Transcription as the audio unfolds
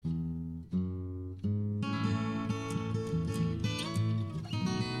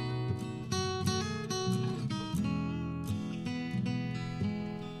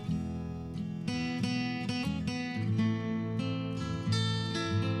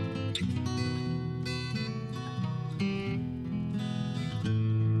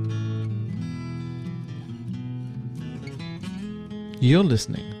You're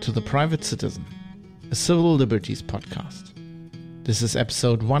listening to The Private Citizen, a civil liberties podcast. This is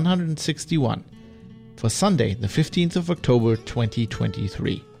episode 161 for Sunday, the 15th of October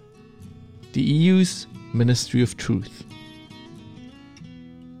 2023. The EU's Ministry of Truth.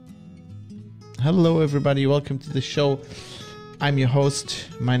 Hello everybody, welcome to the show. I'm your host,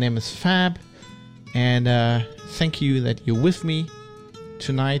 my name is Fab, and thank you that you're with me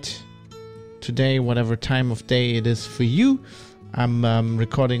tonight, today, whatever time of day it is for you. I'm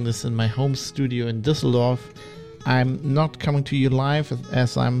recording this in my home studio in Düsseldorf. I'm not coming to you live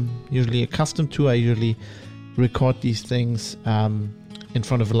as I'm usually accustomed to. I usually record these things in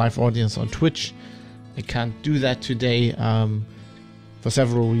front of a live audience on Twitch. I can't do that today for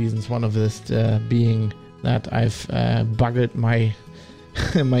several reasons. One of this being that I've buggered my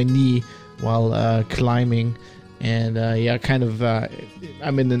my knee while climbing. And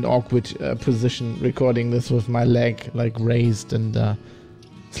I'm in an awkward position recording this with my leg like raised and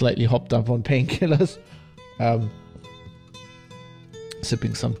slightly hopped up on painkillers.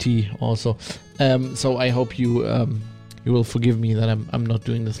 Sipping some tea also. So I hope you will forgive me that I'm not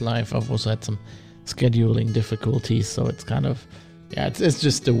doing this live. I've also had some scheduling difficulties, so it's kind of it's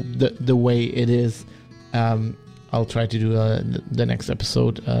just the way it is. I'll try to do the next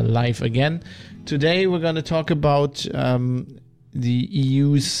episode live again. Today we're going to talk about the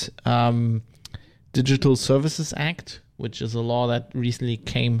EU's Digital Services Act, which is a law that recently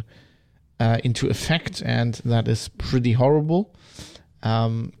came into effect, and that is pretty horrible.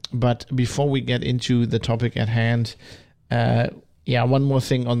 But before we get into the topic at hand, one more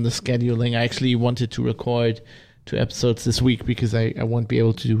thing on the scheduling. I actually wanted to record 2 episodes this week because I won't be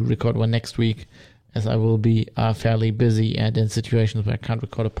able to record one next week, as I will be fairly busy and in situations where I can't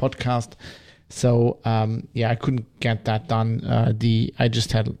record a podcast. So, I couldn't get that done. I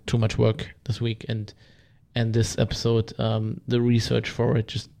just had too much work this week, and this episode, the research for it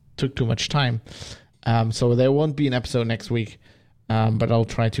just took too much time. So there won't be an episode next week, but I'll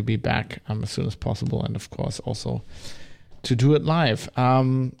try to be back as soon as possible, and of course also to do it live.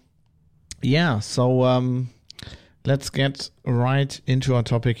 Let's get right into our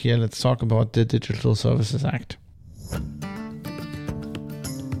topic here. Let's talk about the Digital Services Act.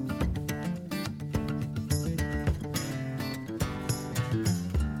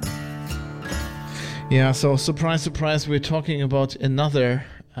 Yeah, so surprise, surprise, we're talking about another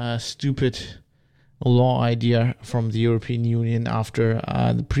stupid law idea from the European Union after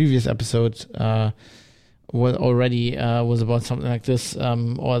the previous episode was about something like this,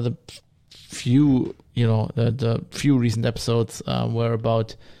 or the few recent episodes were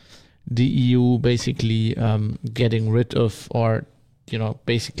about the EU basically getting rid of, or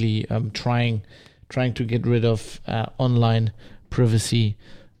trying to get rid of online privacy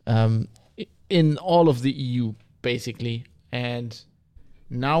in all of the EU, basically. And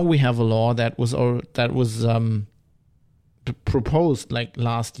now we have a law that was proposed like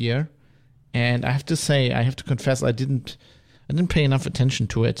last year, and I have to confess, I didn't pay enough attention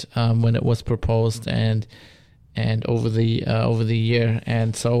to it when it was proposed and over the year,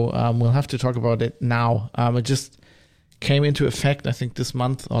 and so we'll have to talk about it now. It just came into effect, I think, this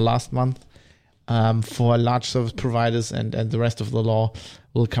month or last month. For large service providers, and the rest of the law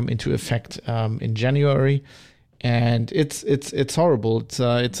will come into effect in January, and it's horrible. It's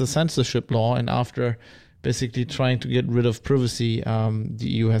a censorship law, and after basically trying to get rid of privacy, the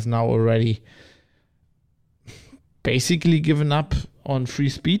EU has now already basically given up on free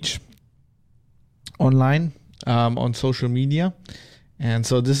speech online, on social media, and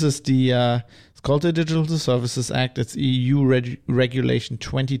so this is it's called the Digital Services Act. It's EU Regulation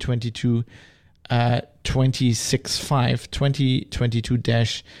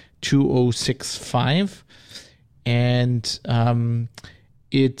 2022-2065, and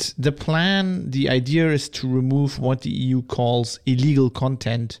the idea is to remove what the EU calls illegal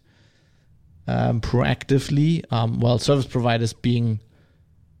content proactively, service providers being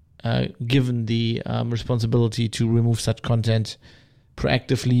given the responsibility to remove such content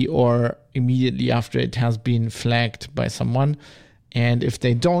proactively or immediately after it has been flagged by someone, and if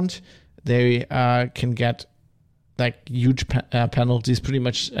they don't, they can get like huge penalties. Pretty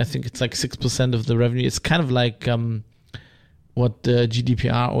much, I think it's like 6% of the revenue. It's kind of like what the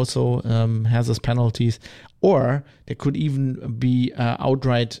GDPR also has as penalties, or they could even be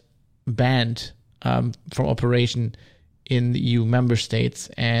outright banned from operation in the EU member states.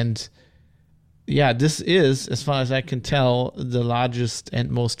 And this is, as far as I can tell, the largest and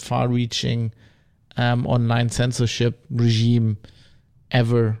most far-reaching online censorship regime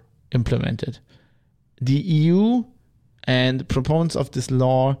ever implemented. The EU and proponents of this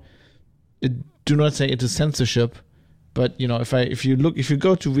law do not say it is censorship, But if you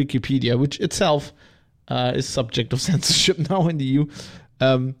go to Wikipedia, which itself is subject of censorship now in the EU,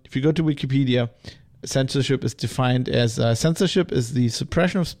 if you go to Wikipedia, censorship is defined as censorship is the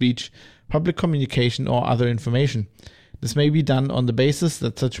suppression of speech, public communication, or other information. This may be done on the basis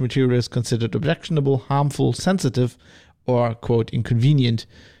that such material is considered objectionable, harmful, sensitive, or, quote, inconvenient.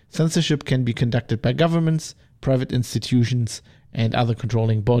 Censorship can be conducted by governments, private institutions, and other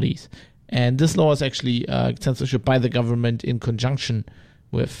controlling bodies. And this law is actually censorship by the government in conjunction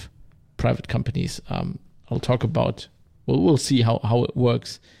with private companies. I'll talk about, we'll see how it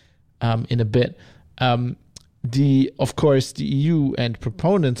works in a bit. Of course, the EU and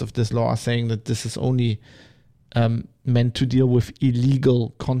proponents of this law are saying that this is only meant to deal with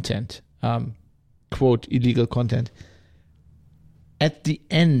illegal content, quote, illegal content. At the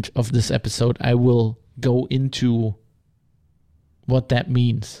end of this episode, I will go into what that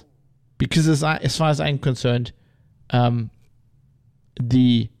means. Because as far as I'm concerned, at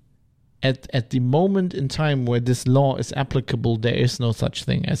the moment in time where this law is applicable, there is no such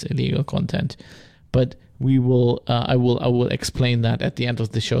thing as illegal content. But I will explain that at the end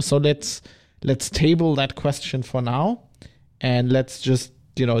of the show. So let's table that question for now, and let's just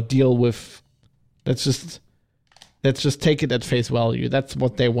deal with. Let's just take it at face value. That's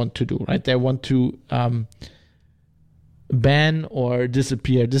what they want to do, right? They want to ban or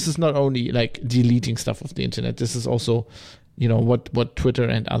disappear. This is not only like deleting stuff off the internet. This is also, what Twitter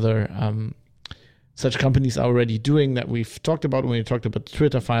and other such companies are already doing that we've talked about when we talked about the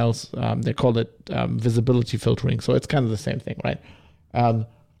Twitter files. They call it visibility filtering. So it's kind of the same thing, right?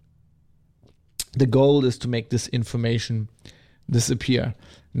 The goal is to make this information disappear.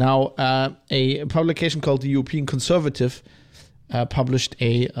 Now, a publication called the European Conservative published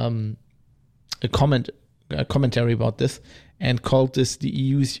a commentary about this and called this the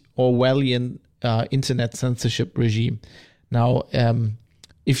EU's Orwellian internet censorship regime. Now,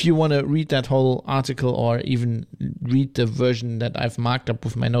 if you want to read that whole article or even read the version that I've marked up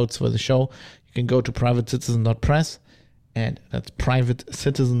with my notes for the show, you can go to privatecitizen.press, and that's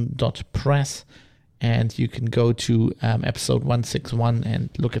privatecitizen.press, and you can go to episode 161 and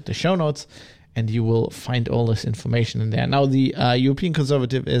look at the show notes, and you will find all this information in there. Now, the European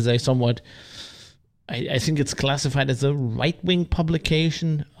Conservative is a somewhat, I think it's classified as a right-wing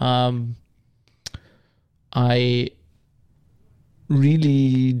publication. I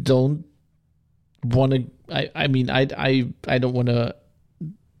really don't want to, I don't want to,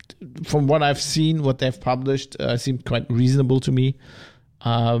 from what I've seen, what they've published seemed quite reasonable to me.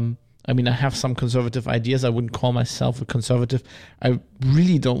 I have some conservative ideas. I wouldn't call myself a conservative. I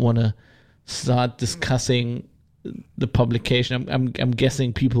really don't want to start discussing the publication. I'm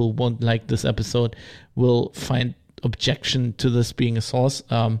guessing people who won't like this episode will find objection to this being a source.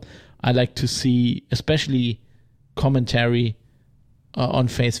 I like to see, especially commentary on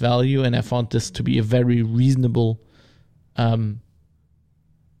face value, and I found this to be a very reasonable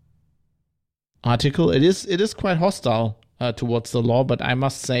article. It is quite hostile towards the law, but I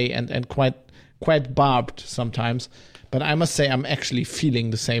must say, and quite barbed sometimes. But I must say, I'm actually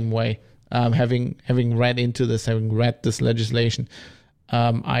feeling the same way. Having read into this, having read this legislation,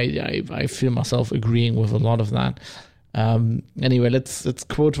 I feel myself agreeing with a lot of that. Anyway, let's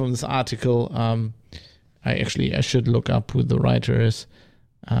quote from this article. I should look up who the writer is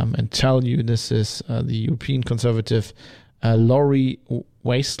and tell you this is the European Conservative Laurie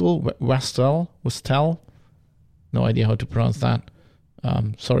Westel. No idea how to pronounce that.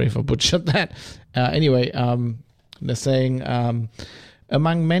 Sorry if I butchered that. Anyway, they're saying,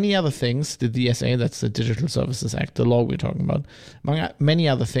 among many other things, the DSA, that's the Digital Services Act, the law we're talking about, among many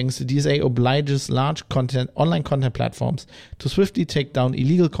other things, the DSA obliges large online content platforms to swiftly take down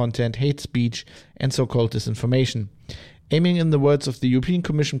illegal content, hate speech, and so-called disinformation. Aiming, in the words of the European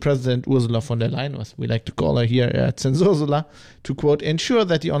Commission President Ursula von der Leyen, as we like to call her here at Censursula, to, quote, ensure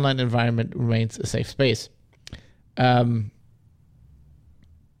that the online environment remains a safe space. Very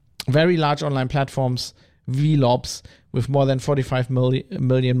large online platforms, VLOPs, with more than 45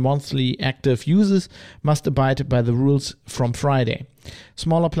 million monthly active users must abide by the rules from Friday.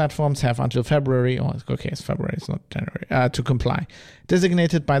 Smaller platforms have until February, it's February, it's not January, to comply.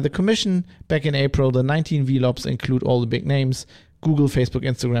 Designated by the Commission back in April, the 19 VLOPs include all the big names: Google, Facebook,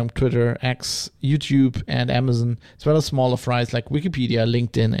 Instagram, Twitter, X, YouTube, and Amazon, as well as smaller fries like Wikipedia,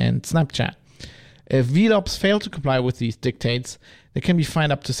 LinkedIn, and Snapchat. If VLOPs fail to comply with these dictates, they can be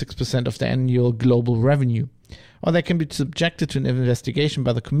fined up to 6% of their annual global revenue, or they can be subjected to an investigation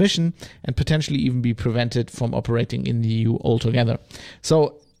by the Commission and potentially even be prevented from operating in the EU altogether.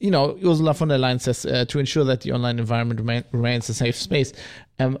 So, Ursula von der Leyen says to ensure that the online environment remains a safe space.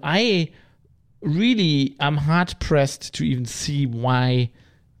 I really, I'm hard pressed to even see why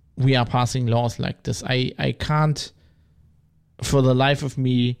we are passing laws like this. I can't, for the life of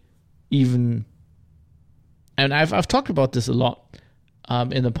me, even, and I've talked about this a lot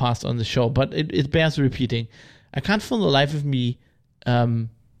in the past on the show, but it bears repeating. I can't for the life of me I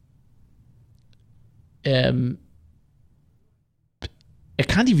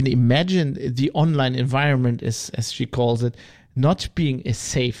can't even imagine the online environment, as she calls it, not being a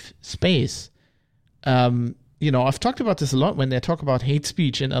safe space. I've talked about this a lot when they talk about hate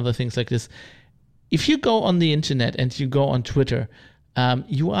speech and other things like this. If you go on the internet and you go on Twitter,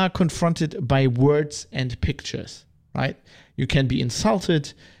 you are confronted by words and pictures, right? You can be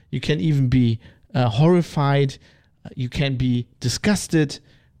insulted. You can even be horrified. You can be disgusted,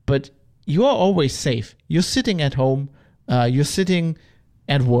 but you are always safe. You're sitting at home. You're sitting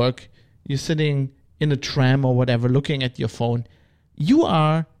at work. You're sitting in a tram or whatever, looking at your phone. You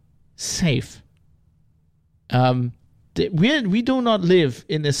are safe. We do not live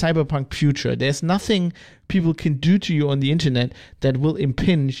in a cyberpunk future. There's nothing people can do to you on the internet that will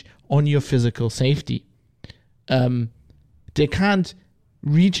impinge on your physical safety. They can't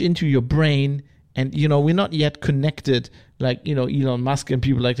reach into your brain, and we're not yet connected like Elon Musk and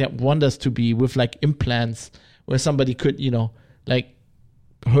people like that want us to be, with like implants where somebody could like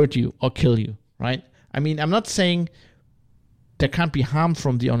hurt you or kill you, right? I mean, I'm not saying there can't be harm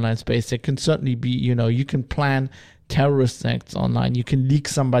from the online space. There can certainly be, you can plan terrorist acts online. You can leak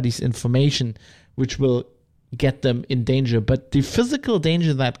somebody's information, which will get them in danger. But the physical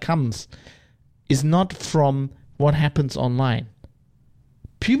danger that comes is not from what happens online.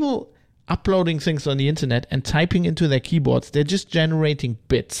 People uploading things on the internet and typing into their keyboards, they're just generating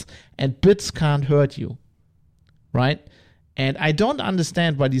bits, and bits can't hurt you, right? And I don't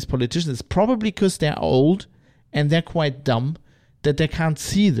understand why these politicians, probably because they're old and they're quite dumb, that they can't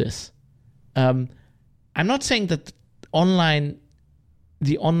see this. I'm not saying that your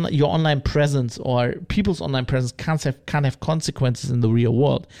online presence or people's online presence can't have consequences in the real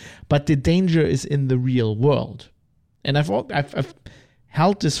world, but the danger is in the real world. And I've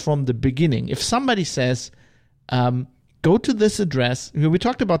held this from the beginning. If somebody says, go to this address, we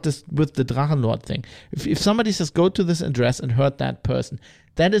talked about this with the Drachenlord thing. If somebody says, go to this address and hurt that person,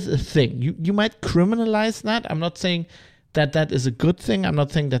 that is a thing. You might criminalize that. I'm not saying that is a good thing. I'm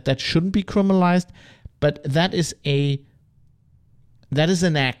not saying that shouldn't be criminalized, but that is an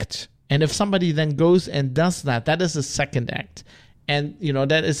act. And if somebody then goes and does that is a second act. And,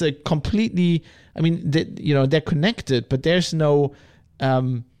 that is a completely, they're connected, but there's no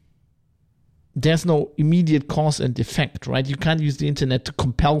immediate cause and effect, right? You can't use the internet to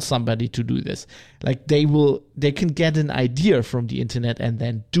compel somebody to do this. Like they can get an idea from the internet and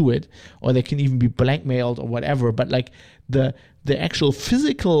then do it, or they can even be blackmailed or whatever. But like the actual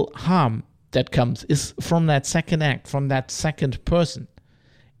physical harm that comes is from that second act, from that second person.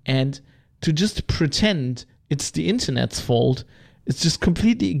 And to just pretend it's the internet's fault, it's just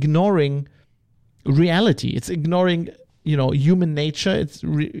completely ignoring reality. It's ignoring, human nature.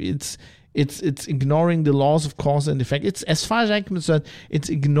 It's ignoring the laws of cause and effect. It's, as far as I'm concerned, it's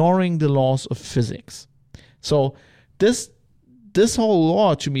ignoring the laws of physics. So this whole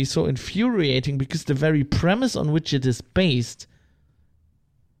law to me is so infuriating because the very premise on which it is based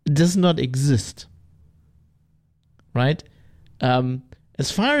does not exist. Right?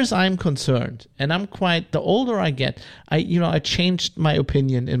 As far as I'm concerned, and the older I get, I changed my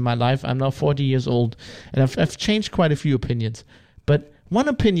opinion in my life. I'm now 40 years old, and I've changed quite a few opinions. But one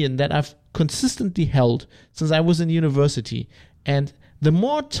opinion that I've consistently held since I was in university, and the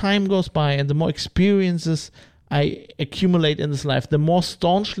more time goes by and the more experiences I accumulate in this life, the more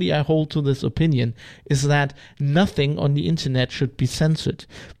staunchly I hold to this opinion, is that nothing on the internet should be censored.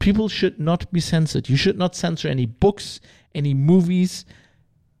 People should not be censored. You should not censor any books, any movies,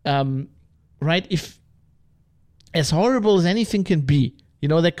 right? If as horrible as anything can be,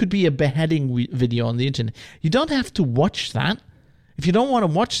 there could be a beheading video on the internet. You don't have to watch that. If you don't want to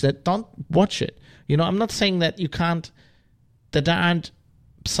watch that, don't watch it. I'm not saying that that there aren't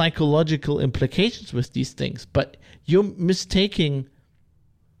psychological implications with these things, but you're mistaking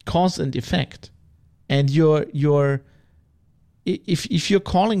cause and effect. And if you're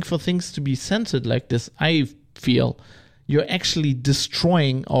calling for things to be censored like this, I feel you're actually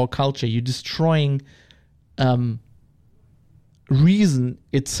destroying our culture. You're destroying reason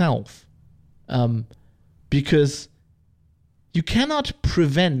itself, because you cannot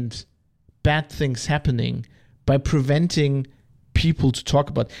prevent bad things happening by preventing people to talk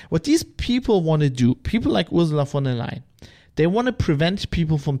about. What these people want to do, people like Ursula von der Leyen, they want to prevent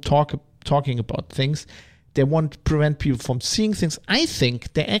people from talking about things they want to prevent people from seeing things. I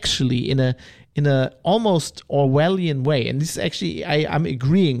think they're actually in a almost Orwellian way, and this is actually I'm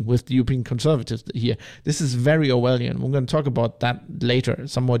agreeing with the European conservatives here. This is very Orwellian. We're going to talk about that later,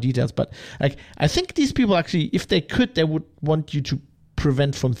 some more details. But like, I think these people actually, if they could, they would want you to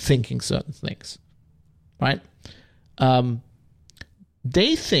prevent from thinking certain things, right?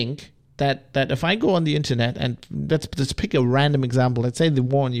 They think that if I go on the internet and let's pick a random example, let's say the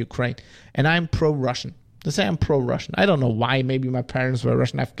war in Ukraine, and I'm pro-Russian. Let's say I'm pro-Russian. I don't know why. Maybe my parents were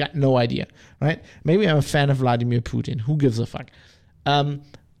Russian. I've got no idea, right? Maybe I'm a fan of Vladimir Putin. Who gives a fuck?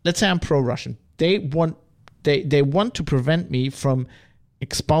 Let's say I'm pro-Russian. They want to prevent me from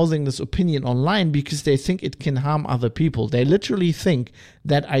espousing this opinion online because they think it can harm other people. They literally think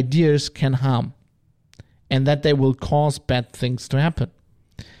that ideas can harm and that they will cause bad things to happen.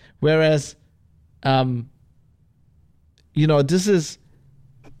 Whereas, this is,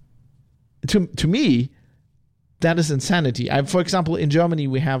 to me, that is insanity. For example, in Germany,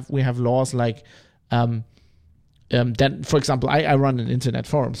 we have laws like that. For example, I run an internet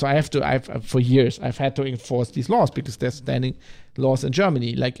forum, so for years I've had to enforce these laws because there's standing laws in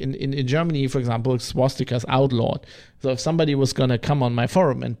Germany. Like in Germany, for example, swastika is outlawed. So if somebody was gonna come on my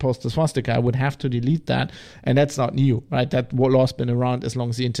forum and post a swastika, I would have to delete that, and that's not new, right? That law's been around as long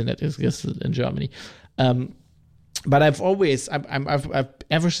as the internet existed in Germany. But I've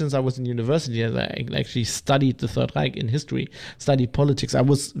ever since I was in university, and I actually studied the Third Reich in history, studied politics, I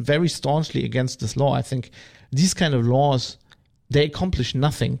was very staunchly against this law. I think these kind of laws, they accomplish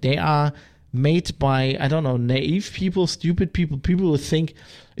nothing. They are made by, I don't know, naive people, stupid people, people who think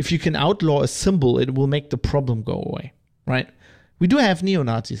if you can outlaw a symbol, it will make the problem go away, right? We do have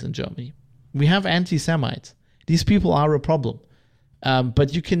neo-Nazis in Germany. We have anti-Semites. These people are a problem.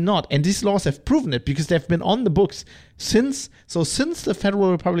 But you cannot, and these laws have proven it because they've been on the books since the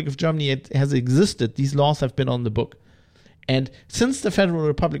Federal Republic of Germany has existed. These laws have been on the book, and since the Federal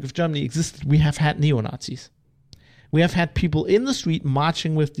Republic of Germany existed, we have had neo-Nazis. We have had people in the street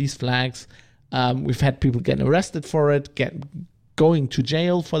marching with these flags. We've had people getting arrested for it, going to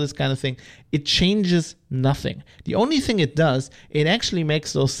jail for this kind of thing. It changes nothing. The only thing it does, it actually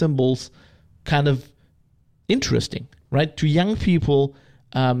makes those symbols kind of interesting. Right, to young people,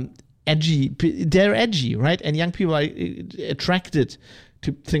 edgy. They're edgy, right? And young people are attracted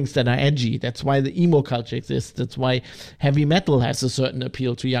to things that are edgy. That's why the emo culture exists. That's why heavy metal has a certain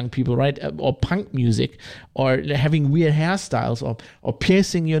appeal to young people, right? Or punk music, or having weird hairstyles, or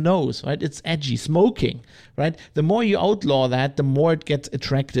piercing your nose, right? It's edgy. Smoking, right? The more you outlaw that, the more it gets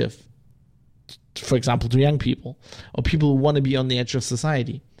attractive. For example, to young people or people who want to be on the edge of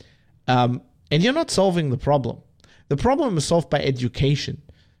society. And you're not solving the problem. The problem is solved by education,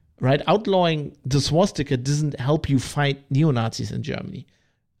 right? Outlawing the swastika doesn't help you fight neo-Nazis in Germany.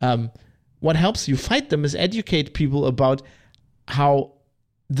 What helps you fight them is educate people about how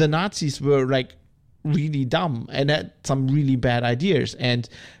the Nazis were like really dumb and had some really bad ideas and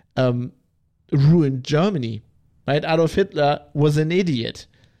ruined Germany, right? Adolf Hitler was an idiot.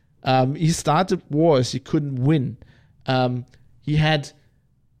 He started wars he couldn't win. He had,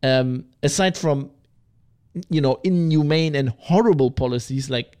 aside from inhumane and horrible policies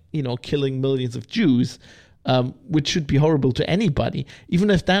like, killing millions of Jews, which should be horrible to anybody. Even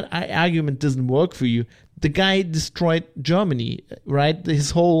if that argument doesn't work for you, the guy destroyed Germany, right?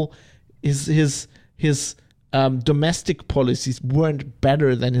 His domestic policies weren't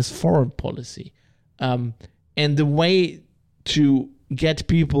better than his foreign policy. And the way to get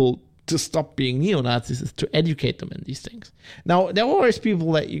people to stop being neo-Nazis is to educate them in these things. Now, there are always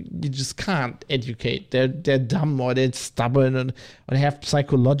people that you just can't educate. They're dumb, or they're stubborn, or they have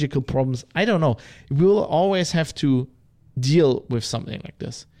psychological problems. I don't know. We will always have to deal with something like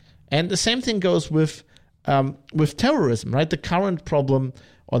this. And the same thing goes with terrorism, right? The current problem,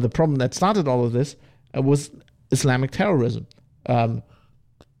 or the problem that started all of this, was Islamic terrorism.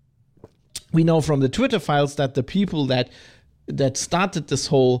 We know from the Twitter files that the people that started this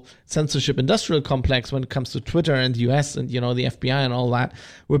whole censorship industrial complex when it comes to Twitter and the US and the FBI and all that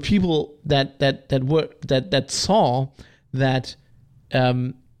were people that saw that,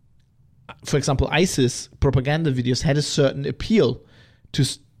 for example, ISIS propaganda videos had a certain appeal to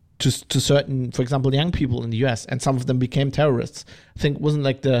certain, for example, young people in the US, and some of them became terrorists. I think it wasn't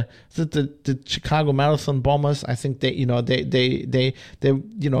like the Chicago Marathon bombers. I think they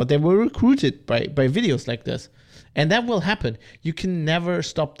were recruited by videos like this. And that will happen. You can never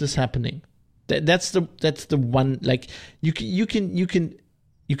stop this happening. That's the one. Like you can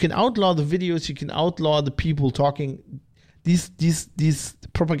outlaw the videos. You can outlaw the people talking. These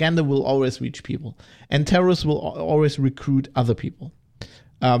propaganda will always reach people, and terrorists will always recruit other people.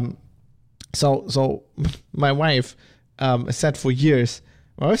 So my wife said for years,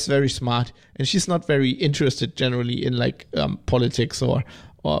 my wife's very smart, and she's not very interested generally in like politics or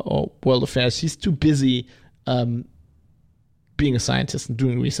world affairs. She's too busy being a scientist and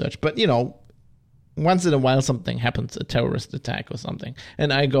doing research. But, you know, once in a while something happens, a terrorist attack or something,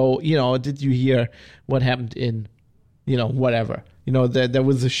 and I go, you know, did you hear what happened in, you know, whatever? You know, there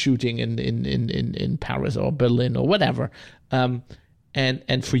was a shooting in Paris or Berlin or whatever.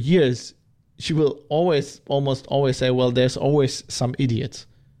 And for years, she will almost always say, well, there's always some idiots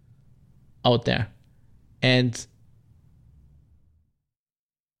out there. And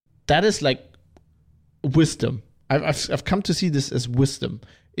that is like wisdom. I've come to see this as wisdom.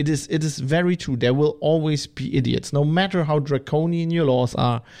 It is very true. There will always be idiots, no matter how draconian your laws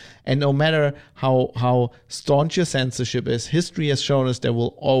are, and no matter how staunch your censorship is. History has shown us there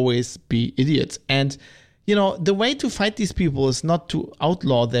will always be idiots. And, you know, the way to fight these people is not to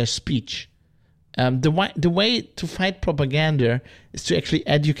outlaw their speech. The way to fight propaganda is to actually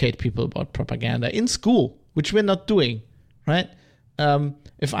educate people about propaganda in school, which we're not doing, right?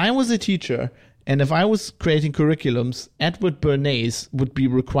 If I was a teacher and if I was creating curriculums, Edward Bernays would be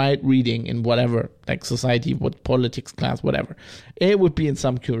required reading in whatever, like society, what politics class, whatever. It would be in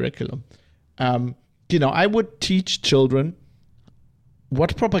some curriculum. You know, I would teach children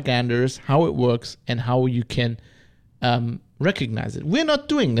what propaganda is, how it works, and how you can recognize it. We're not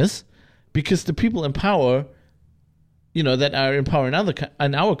doing this because the people in power, you know, that are in power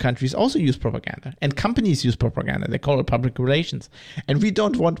in our countries also use propaganda, and companies use propaganda. They call it public relations, and we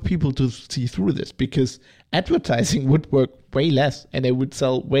don't want people to see through this because advertising would work way less, and they would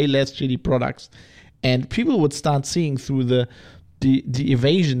sell way less shitty products, and people would start seeing through the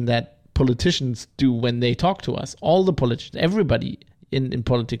evasion that politicians do when they talk to us. All the politicians, everybody in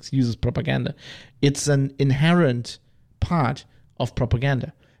politics uses propaganda. It's an inherent part of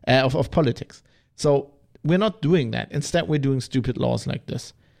propaganda, of politics. So we're not doing that. Instead, we're doing stupid laws like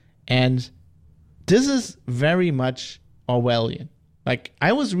this. And this is very much Orwellian. Like,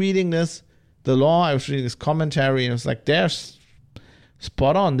 I was reading this, the law, I was reading this commentary, and it was like, they're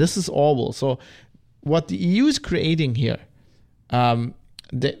spot on. This is Orwell. So what the EU is creating here, as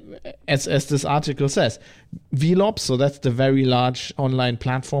this article says, VLOPs, so that's the very large online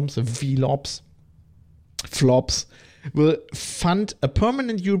platforms, the VLOPs, flops, will fund a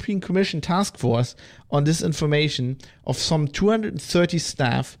permanent European Commission task force on disinformation of some 230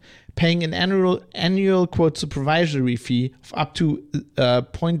 staff, paying an annual quote supervisory fee of up to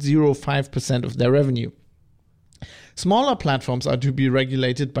 0.05% of their revenue. Smaller platforms are to be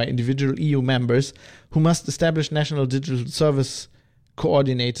regulated by individual EU members who must establish national digital service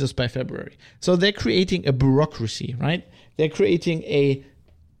coordinators by February. So they're creating a bureaucracy, right? They're creating a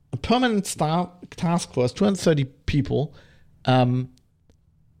permanent task force, 230 people.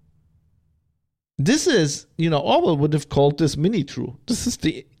 This is, you know, Orwell would have called this mini-true. This is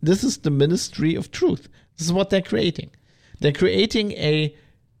the Ministry of Truth. This is what they're creating. They're creating a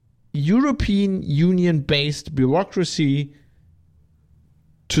European Union-based bureaucracy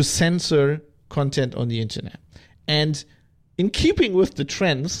to censor content on the internet. And in keeping with the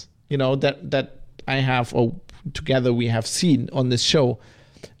trends, you know, that I have, or together we have seen on this show,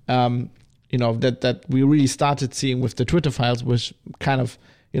 you know, that we really started seeing with the Twitter files, which kind of,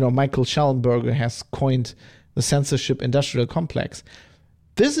 you know, Michael Schellenberger has coined the censorship industrial complex.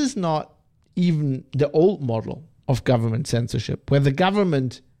 This is not even the old model of government censorship, where the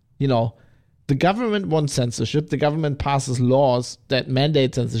government, you know, the government wants censorship, the government passes laws that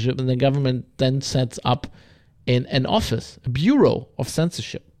mandate censorship, and the government then sets up in an office, a bureau of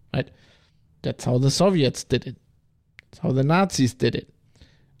censorship, right? That's how the Soviets did it. That's how the Nazis did it.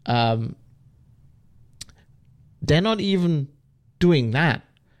 They're not even doing that.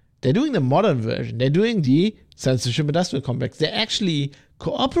 They're doing the modern version. They're doing the censorship industrial complex. They're actually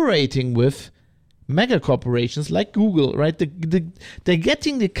cooperating with mega corporations like Google, right? They're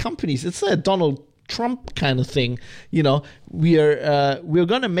getting the companies. It's a Donald Trump kind of thing. You know, we're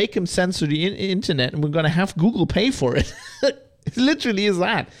going to make him censor the internet, and we're going to have Google pay for it. It literally is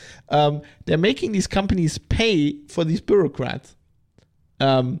that. They're making these companies pay for these bureaucrats.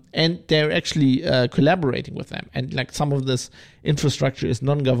 And they're actually collaborating with them. And like some of this infrastructure is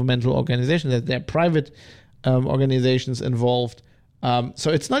non-governmental organizations. There are private organizations involved. So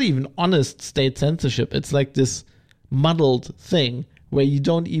it's not even honest state censorship. It's like this muddled thing where you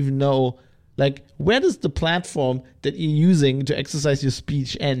don't even know, like, where does the platform that you're using to exercise your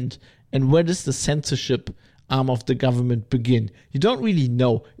speech end? And where does the censorship arm of the government begin? You don't really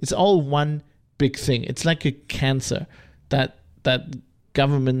know. It's all one big thing. It's like a cancer that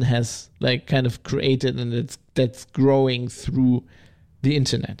government has like kind of created, and that's growing through the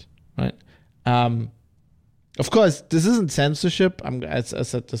internet, right? Of course, this isn't censorship. As I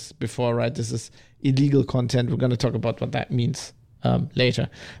said this before, right? This is illegal content. We're going to talk about what that means later.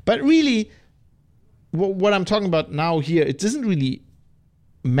 But really, what I'm talking about now here, it doesn't really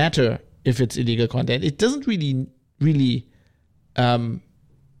matter if it's illegal content. It doesn't really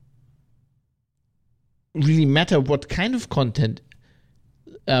matter what kind of content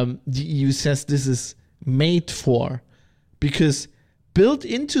the EU says this is made for, because built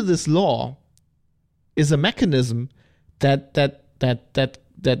into this law is a mechanism that the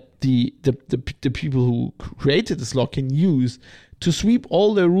people who created this law can use to sweep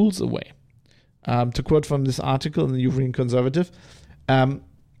all their rules away. To quote from this article in the European Conservative,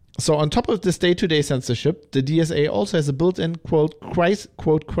 so on top of this day-to-day censorship, the DSA also has a built-in, quote,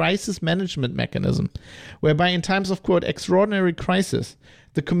 crisis management mechanism, whereby in times of, quote, extraordinary crisis,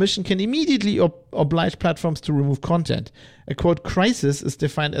 the Commission can immediately oblige platforms to remove content. A, quote, crisis is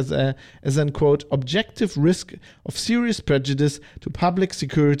defined as an, quote, objective risk of serious prejudice to public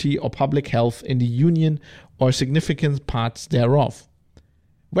security or public health in the Union or significant parts thereof.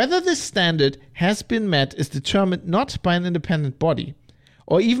 Whether this standard has been met is determined not by an independent body,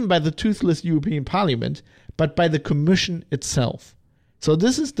 or even by the toothless European Parliament, but by the Commission itself. So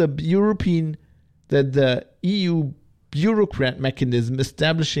this is the EU bureaucrat mechanism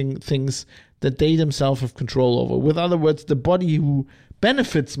establishing things that they themselves have control over. With other words, the body who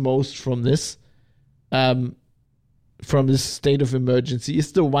benefits most from this state of emergency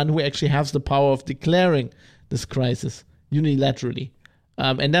is the one who actually has the power of declaring this crisis unilaterally.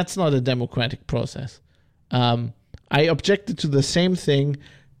 And that's not a democratic process. I objected to the same thing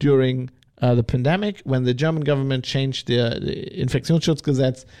during the pandemic when the German government changed the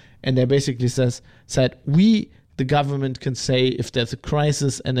Infektionsschutzgesetz, and they basically said we, the government, can say if there's a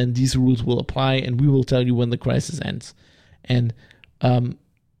crisis, and then these rules will apply, and we will tell you when the crisis ends. And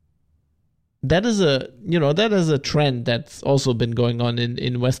that is a trend that's also been going on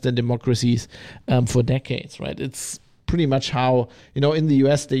in Western democracies for decades, right? It's pretty much how, in the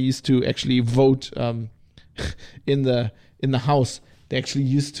US they used to actually vote in the House. They actually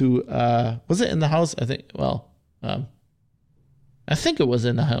used to was it in the House? I think it was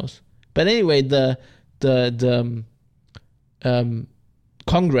in the House. But anyway, the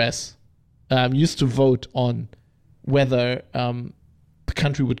Congress used to vote on whether the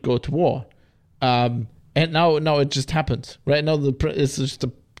country would go to war. And now it just happens. Right now it's just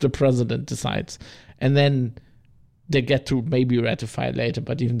the president decides. And then they get to maybe ratify later,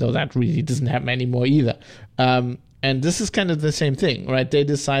 but even though that really doesn't happen anymore either. And this is kind of the same thing, right? They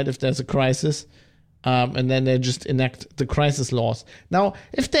decide if there's a crisis, and then they just enact the crisis laws. Now,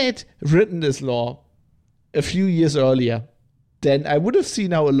 if they had written this law a few years earlier, then I would have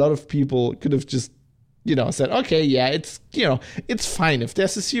seen how a lot of people could have just, said, okay, yeah, it's fine. If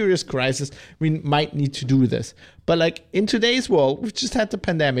there's a serious crisis, we might need to do this. But like in today's world, we've just had the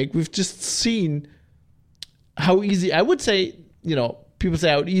pandemic. We've just seen how easy, I would say, people say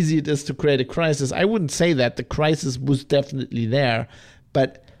how easy it is to create a crisis. I wouldn't say that. The crisis was definitely there,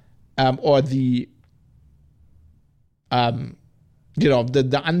 but, or the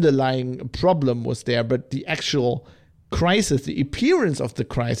underlying problem was there, but the actual crisis, the appearance of the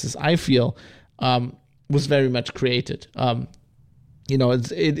crisis, I feel, was very much created.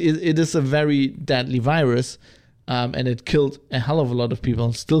 It is a very deadly virus. And it killed a hell of a lot of people,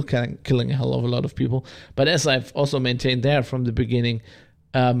 and still killing a hell of a lot of people. But as I've also maintained there from the beginning,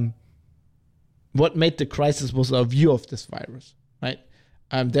 what made the crisis was our view of this virus, right?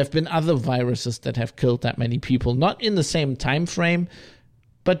 There have been other viruses that have killed that many people, not in the same time frame,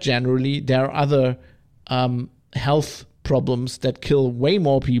 but generally there are other health problems that kill way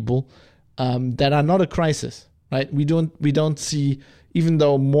more people that are not a crisis, right? We don't see, even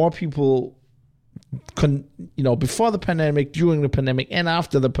though more people before the pandemic, during the pandemic, and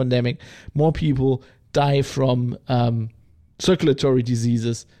after the pandemic, more people die from circulatory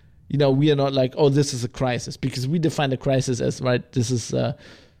diseases. We are not like, oh, this is a crisis, because we define a crisis as, right, this is an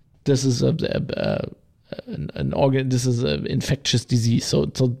infectious disease.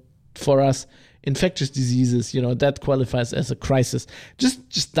 So for us, infectious diseases, that qualifies as a crisis.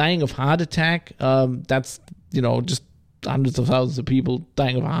 Just dying of heart attack, that's just hundreds of thousands of people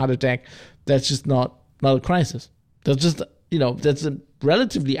dying of a heart attack. That's just not a crisis. That's just, that's a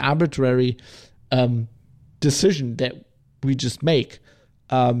relatively arbitrary decision that we just make.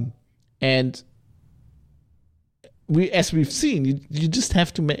 And as we've seen, you just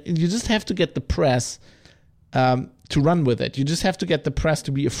have to get the press to run with it. You just have to get the press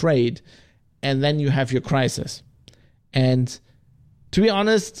to be afraid, and then you have your crisis. And to be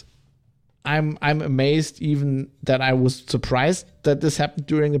honest, I'm amazed even that I was surprised that this happened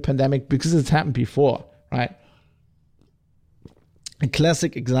during the pandemic, because it's happened before, right? A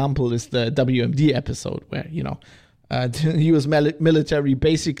classic example is the WMD episode where, the US military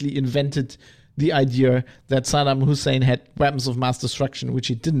basically invented the idea that Saddam Hussein had weapons of mass destruction, which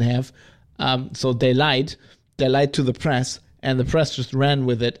he didn't have. So they lied. They lied to the press, and the press just ran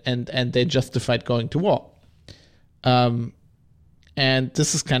with it, and they justified going to war. And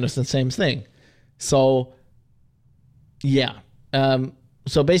this is kind of the same thing. So, yeah.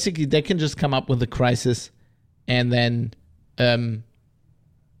 So basically, they can just come up with a crisis, and then, and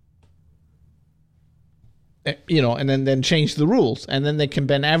then change the rules, and then they can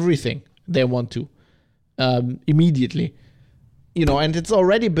ban everything they want to immediately. And it's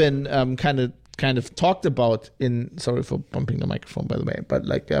already been kind of talked about in. Sorry for bumping the microphone, by the way, but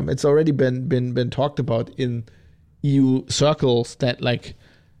it's already been talked about in EU circles that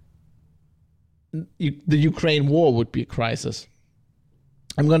the Ukraine war would be a crisis.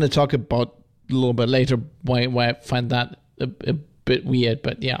 I'm going to talk about a little bit later why I find that a bit weird,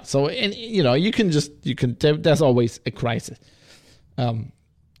 but yeah. So there's always a crisis.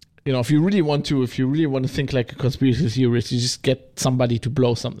 If you really want to think like a conspiracy theorist, you just get somebody to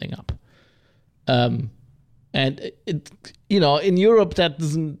blow something up. And it in Europe that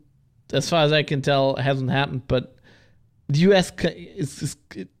doesn't, as far as I can tell, hasn't happened, but the US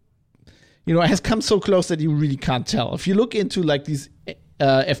has come so close that you really can't tell. If you look into these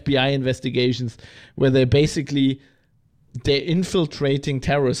FBI investigations where they're infiltrating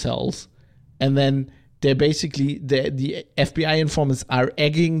terror cells, and then they're basically the FBI informants are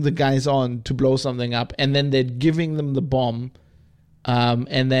egging the guys on to blow something up, and then they're giving them the bomb,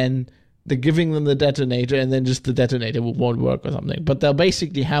 and then they're giving them the detonator, and then just the detonator won't work or something. But they'll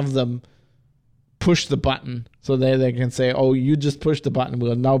basically have them push the button, so they can say, "Oh, you just pushed the button.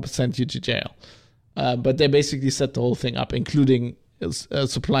 We'll now send you to jail." But they basically set the whole thing up, including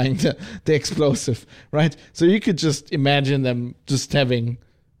supplying the explosive, right? So you could just imagine them just having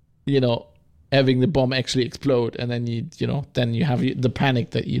the bomb actually explode, and then you have the panic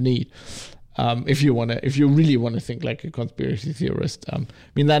that you need. If you really want to think like a conspiracy theorist.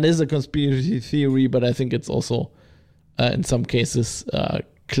 That is a conspiracy theory, but I think it's also in some cases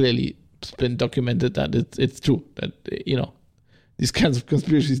clearly it's been documented that it's true, that these kinds of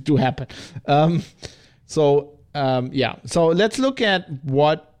conspiracies do happen. So let's look at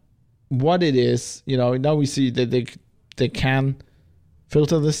what it is. Now we see that they can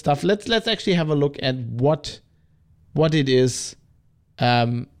filter this stuff. Let's actually have a look at what it is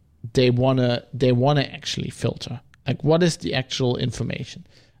they wanna actually filter. Like, what is the actual information?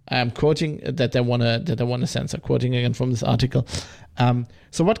 I'm quoting that they wanna censor. Quoting again from this article.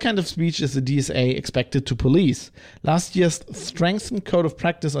 So what kind of speech is the DSA expected to police? Last year's strengthened code of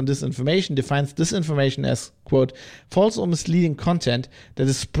practice on disinformation defines disinformation as, quote, false or misleading content that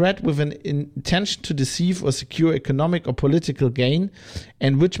is spread with an intention to deceive or secure economic or political gain,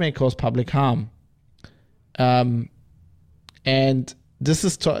 and which may cause public harm. And this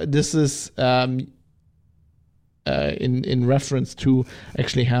is in reference to,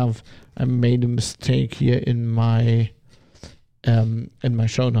 actually I made a mistake here in my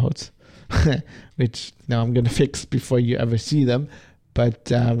show notes, which now I'm going to fix before you ever see them.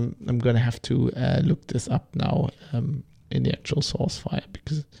 But I'm going to have to look this up now in the actual source file,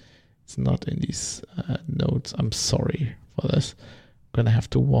 because it's not in these notes. I'm sorry for this. I'm going to have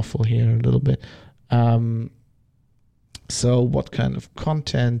to waffle here a little bit. So what kind of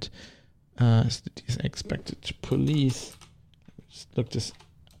content is the DSA expected to police? Just look this.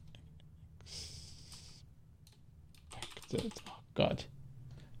 Oh God!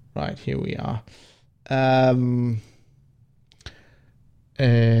 Right, here we are.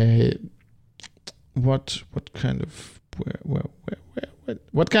 What kind of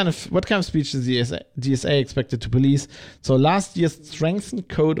what kind of speech is the DSA expected to police? So last year's strengthened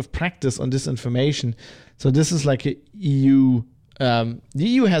code of practice on disinformation. So this is like a EU. The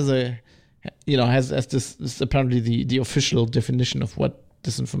EU has this apparently the official definition of what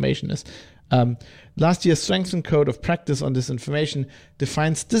disinformation is. Last year's strengthened code of practice on disinformation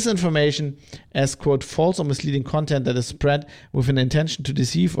defines disinformation as, quote, false or misleading content that is spread with an intention to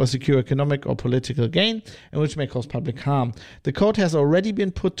deceive or secure economic or political gain, and which may cause public harm. The code has already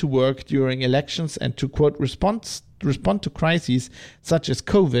been put to work during elections and to, quote, respond to crises such as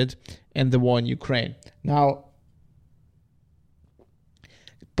COVID and the war in Ukraine. Now,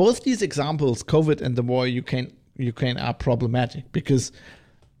 both these examples, COVID and the war in Ukraine, are problematic because,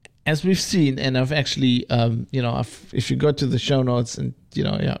 as we've seen, and I've actually, if you go to the show notes and,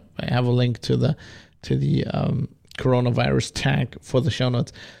 I have a link to the coronavirus tag for the show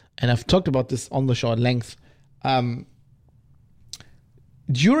notes. and I've talked about this on the show at length.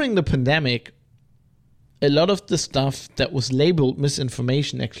 During the pandemic, a lot of the stuff that was labeled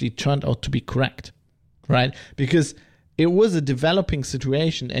misinformation actually turned out to be correct, right? Because it was a developing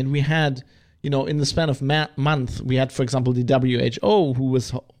situation, and we had, in the span of month, we had, for example, the WHO, who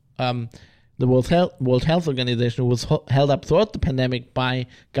was the World Health Organization, who was held up throughout the pandemic by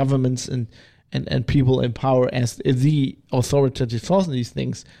governments and people in power as the authoritative source in these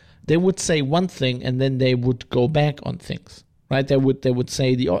things. They would say one thing and then they would go back on things, right? They would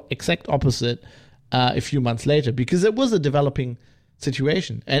say the exact opposite a few months later, because it was a developing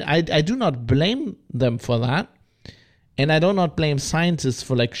situation. And I do not blame them for that. And I do not blame scientists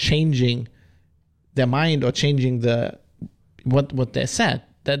for changing their mind or changing what they said.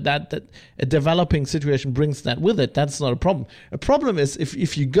 That a developing situation brings that with it. That's not a problem. A problem is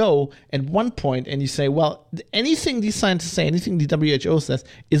if you go at one point and you say, well, anything these scientists say, anything the WHO says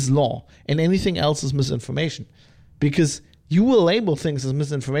is law, and anything else is misinformation, because you will label things as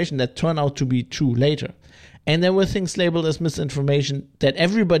misinformation that turn out to be true later. And there were things labeled as misinformation that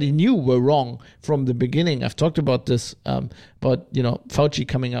everybody knew were wrong from the beginning. I've talked about this, about Fauci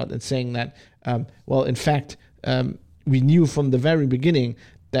coming out and saying that, in fact, we knew from the very beginning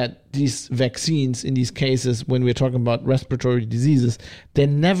that these vaccines, in these cases, when we're talking about respiratory diseases, they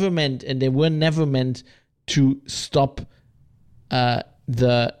were never meant to stop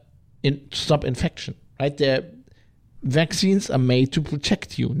stop infection, right? Vaccines are made to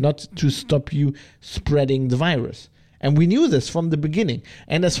protect you, not to stop you spreading the virus. And we knew this from the beginning.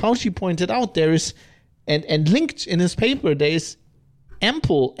 And as Fauci pointed out, there is, and linked in his paper, there is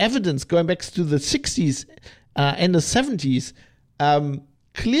ample evidence going back to the 60s and the 70s,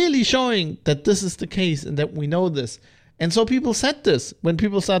 clearly showing that this is the case and that we know this. And so people said this when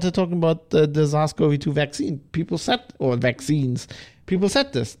people started talking about the SARS-CoV-2 vaccine. People said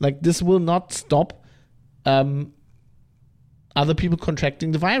this, this will not stop other people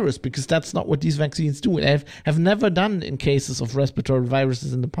contracting the virus, because that's not what these vaccines do, and have never done in cases of respiratory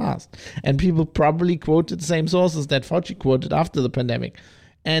viruses in the past. And people probably quoted the same sources that Fauci quoted after the pandemic.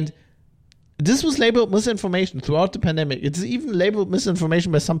 And this was labeled misinformation throughout the pandemic. It's even labeled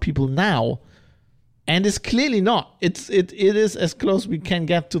misinformation by some people now, and it's clearly not. It is as close we can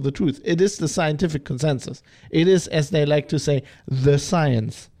get to the truth. It is the scientific consensus. It is, as they like to say, the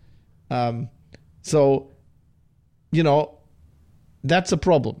science. That's a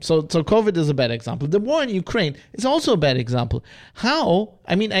problem. So COVID is a bad example. The war in Ukraine is also a bad example. How?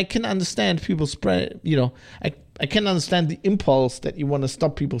 I mean, I can understand people spread, I can understand the impulse that you want to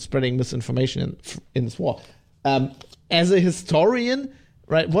stop people spreading misinformation in this war. As a historian,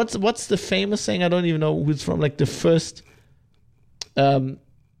 right, what's the famous saying? I don't even know who it's from, the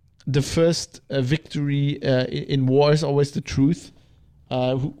first victory in war is always the truth.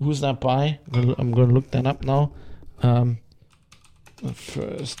 Who's that by? I'm going to look that up now.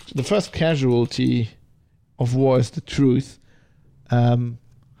 The first casualty of war is the truth.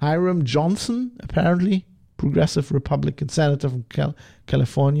 Hiram Johnson, apparently, progressive Republican senator from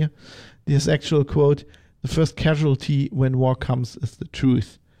California. His actual quote: "The first casualty when war comes is the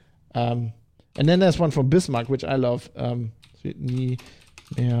truth." And then there's one from Bismarck, which I love.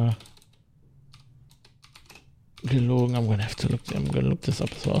 Gelogen. I'm gonna look this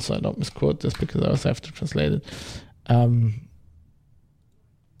up as well, so I don't misquote this, because I also have to translate it.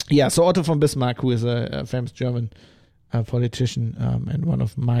 So Otto von Bismarck, who is a famous German politician, and one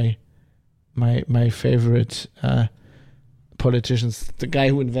of my favorite politicians, the guy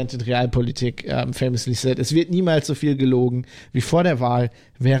who invented Realpolitik, famously said, "Es wird niemals so viel gelogen wie vor der Wahl,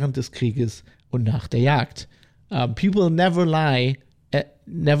 während des Krieges und nach der Jagd." People never lie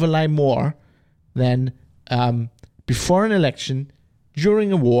more than before an election,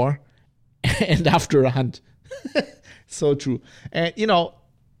 during a war, and after a hunt. So true. And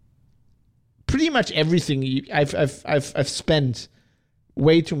pretty much everything I've spent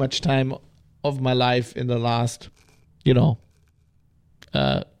way too much time of my life in the last, year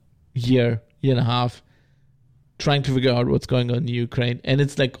and a half, trying to figure out what's going on in Ukraine, and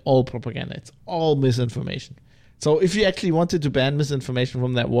it's all propaganda. It's all misinformation. So if you actually wanted to ban misinformation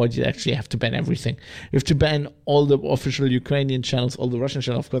from that war, you actually have to ban everything. You have to ban all the official Ukrainian channels, all the Russian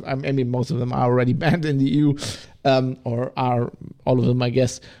channels. Of course, I mean, most of them are already banned in the EU, or are all of them, I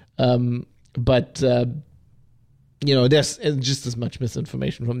guess. But there's just as much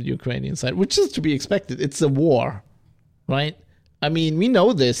misinformation from the Ukrainian side, which is to be expected. It's a war, right? I mean, we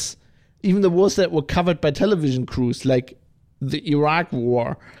know this. Even the wars that were covered by television crews, like the Iraq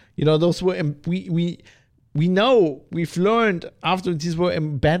War, those were we know, we've learned after these were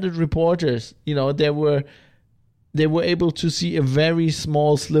embedded reporters. There were they were able to see a very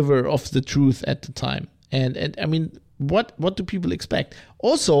small sliver of the truth at the time. And I mean, what do people expect?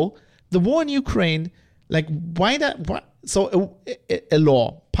 Also, the war in Ukraine, like, why that? What? So a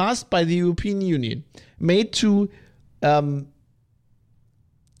law passed by the European Union made to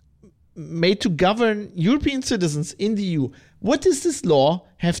govern European citizens in the EU. What does this law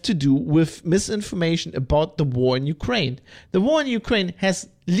have to do with misinformation about the war in Ukraine? The war in Ukraine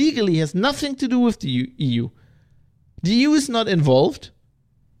legally has nothing to do with the EU. The EU is not involved.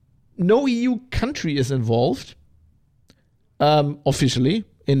 No EU country is involved officially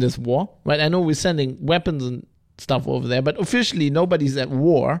in this war, right? I know we're sending weapons and stuff over there, but officially nobody's at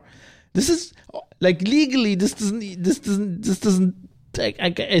war. This is like legally. This doesn't.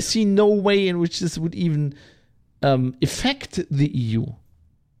 I see no way in which this would even affect the EU,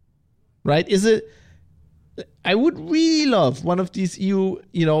 right? Is it? I would really love one of these EU,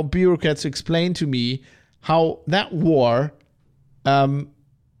 bureaucrats to explain to me how that war,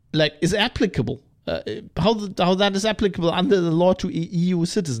 is applicable. How that is applicable under the law to EU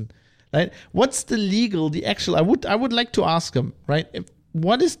citizen, right? What's the actual? I would like to ask them, right?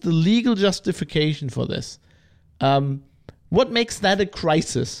 What is the legal justification for this? What makes that a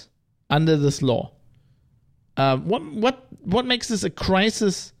crisis under this law? What makes this a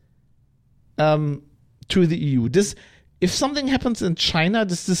crisis to the EU? If something happens in China,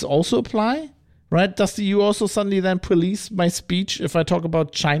 does this also apply? Right? Does the EU also suddenly then police my speech if I talk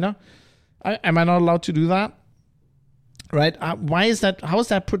about China? Am I not allowed to do that? Right? Why is that? How is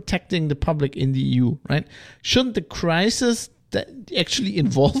that protecting the public in the EU? Right? Shouldn't the crisis that actually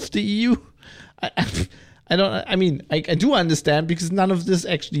involve the EU? I don't. I mean, I do understand because none of this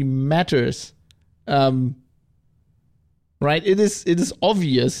actually matters. Right? It is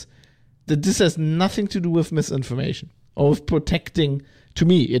obvious that this has nothing to do with misinformation or with protecting. To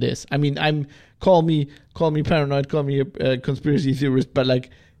me, it is. I mean, call me paranoid, call me a conspiracy theorist, but like,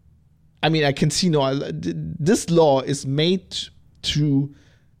 I mean, I can see this law is made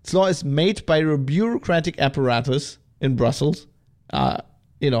by a bureaucratic apparatus in Brussels, the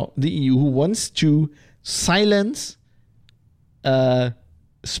EU, who wants to silence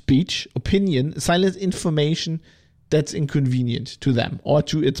speech, opinion, silence information that's inconvenient to them or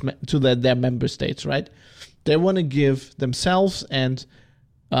to their member states, right? They want to give themselves and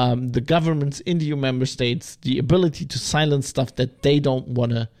the governments in the EU member states the ability to silence stuff that they don't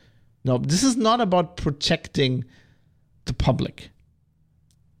want to know. This is not about protecting the public.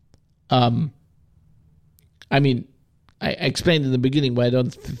 I mean, I explained in the beginning why I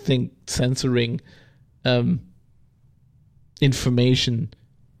don't think censoring information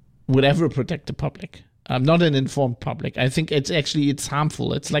would ever protect the public. Not an informed public. I think it's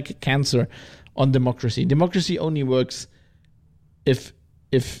harmful. It's like a cancer on democracy. Democracy only works if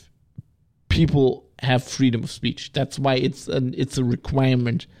people have freedom of speech. That's why it's a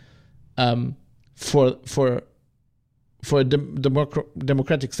requirement for a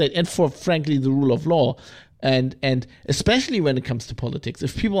democratic state and for, frankly, the rule of law. And especially when it comes to politics,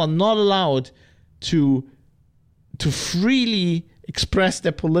 if people are not allowed to freely express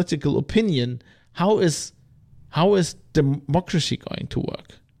their political opinion, how is democracy going to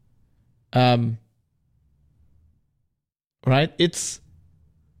work? Right? It's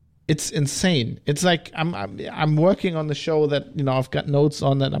insane. It's like I'm working on the show that I've got notes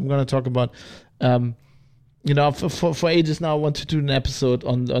on that I'm going to talk about. For ages now I want to do an episode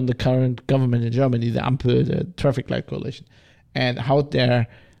on the current government in Germany, the Ampel, the traffic light coalition, and how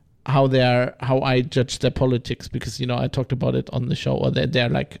I judge their politics, because I talked about it on the show, or they're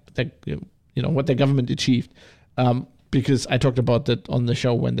what their government achieved, because I talked about that on the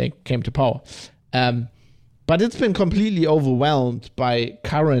show when they came to power. But it's been completely overwhelmed by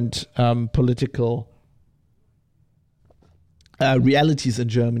current political realities in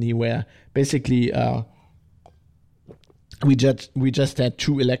Germany, where basically we just had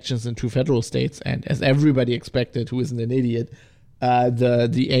 2 elections in 2 federal states, and as everybody expected, who isn't an idiot,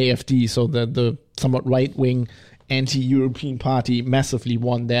 the AfD, so the somewhat right-wing anti-European party, massively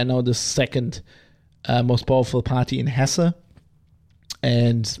won. They're now the second most powerful party in Hesse,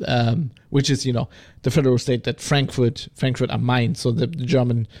 and which is the federal state that Frankfurt am Main, so the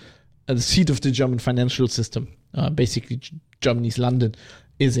German the seat of the German financial system, basically Germany's London,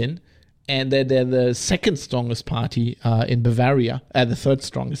 is in, and they're the second strongest party in Bavaria, the third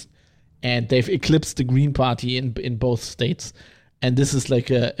strongest, and they've eclipsed the Green Party in both states, and this is like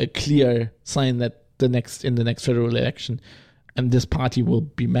a clear sign that in the next federal election, and this party will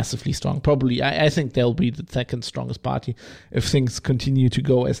be massively strong. Probably, I think they'll be the second strongest party if things continue to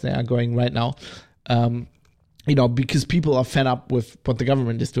go as they are going right now. Because people are fed up with what the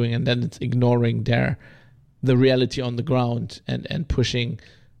government is doing, and then it's ignoring their the reality on the ground and pushing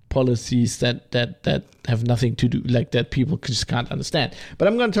policies that have nothing to do, like that people just can't understand. But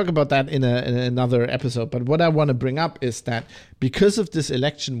I'm going to talk about that in another episode. But what I want to bring up is that because of this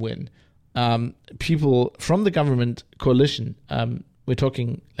election win, people from the government coalition, we're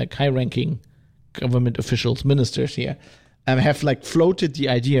talking like high-ranking government officials, ministers here, have like floated the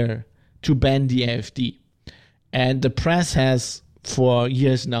idea to ban the AfD. And the press has for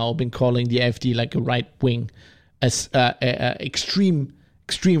years now been calling the AfD like a right-wing, as extreme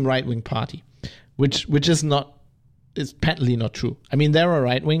right-wing party, which is patently not true. I mean, they're a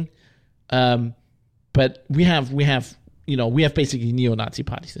right-wing, but we have basically neo-Nazi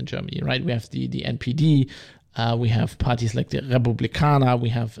parties in Germany, right? We have the NPD, we have parties like the Republikaner, we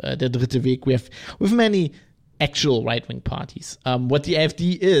have the Dritte Weg, we have many actual right-wing parties. What the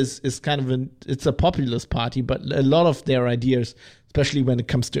AfD is kind of it's a populist party, but a lot of their ideas, especially when it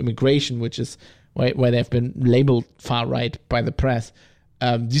comes to immigration, which is where they've been labeled far-right by the press,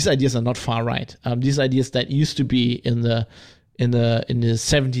 these ideas are not far-right. These ideas that used to be in the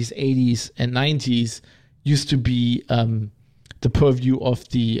 70s, 80s, and 90s used to be the purview of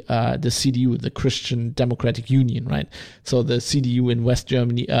the CDU, the Christian Democratic Union, right? So the CDU in West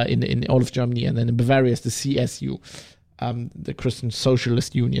Germany, in all of Germany, and then in Bavaria is the CSU, the Christian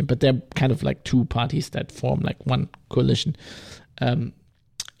Socialist Union. But they're kind of like two parties that form like one coalition in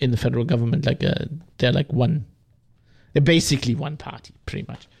the federal government. Like they're basically one party, pretty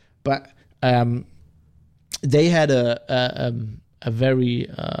much. But they had a very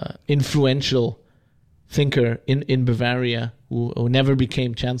influential thinker in Bavaria who never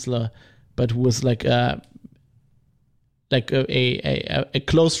became chancellor, but who was like a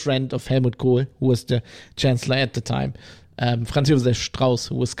close friend of Helmut Kohl, who was the chancellor at the time. Franz Josef Strauß,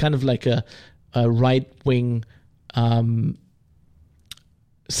 who was kind of like a right-wing,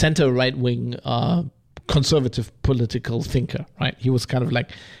 center right-wing, conservative political thinker, right? He was kind of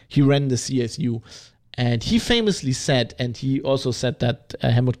like, he ran the CSU. And he famously said, and he also said that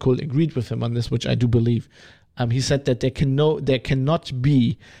Helmut Kohl agreed with him on this, which I do believe. He said that there cannot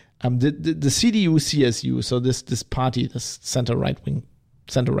be the CDU CSU, so this party, this center right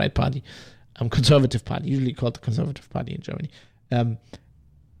party, conservative party, usually called the Conservative Party in Germany,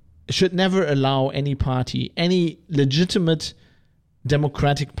 should never allow any party, any legitimate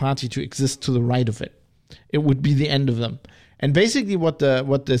democratic party to exist to the right of it. It would be the end of them. And basically, what the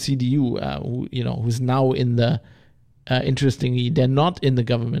CDU, who's now in the, interestingly, they're not in the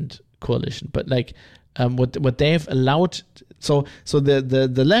government coalition, but like what they have allowed. So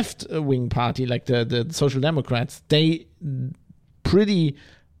the left wing party, like the Social Democrats, they pretty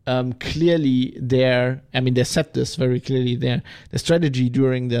clearly they set this very clearly. Their strategy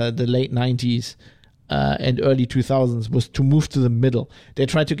during the late 90s and early 2000s was to move to the middle. They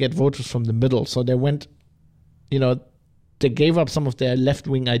tried to get voters from the middle, so they went, they gave up some of their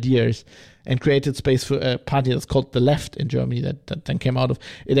left-wing ideas and created space for a party that's called the Left in Germany that then came out of,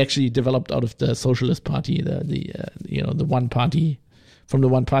 it actually developed out of the Socialist Party, the one party, from the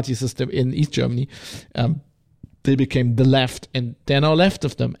one party system in East Germany. They became the Left, and they're now left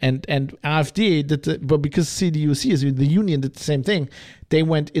of them. And AfD but because CDU, CSU, the Union did the same thing, they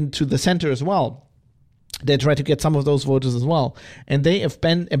went into the center as well. They tried to get some of those voters as well. And they have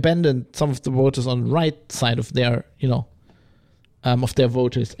abandoned some of the voters on the right side of their, of their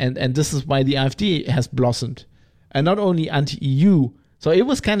voters. And this is why the AfD has blossomed. And not only anti-EU, so it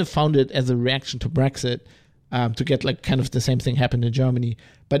was kind of founded as a reaction to Brexit, to get like kind of the same thing happened in Germany.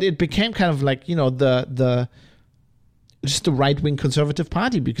 But it became kind of like, just a right-wing conservative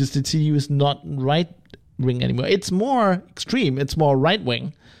party, because the CDU is not right-wing anymore. It's more extreme. It's more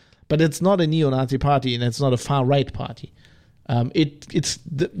right-wing. But it's not a neo-Nazi party, and it's not a far-right party.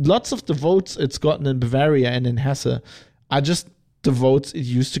 Lots of the votes it's gotten in Bavaria and in Hesse are just the votes it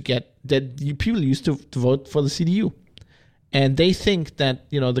used to get, that people used to vote for the CDU. And they think that,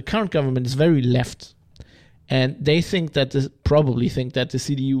 the current government is very left. And they probably think that the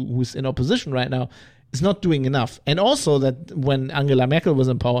CDU, who's in opposition right now, is not doing enough. And also that when Angela Merkel was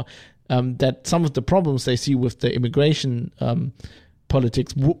in power, that some of the problems they see with the immigration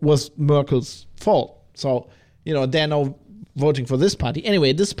politics was Merkel's fault. So, they're now voting for this party.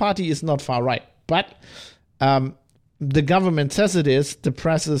 Anyway, this party is not far right, but the government says it is. The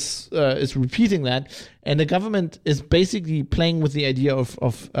press is repeating that, and the government is basically playing with the idea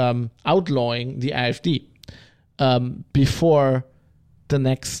of outlawing the AfD before the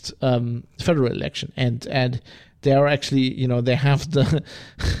next federal election. And they are actually, they have the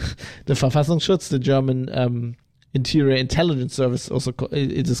Verfassungsschutz, the German Interior Intelligence Service, also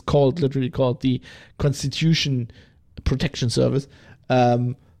it is literally called the Constitution Protection Service,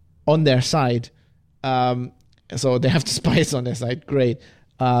 on their side, So they have the spies on their side. Great.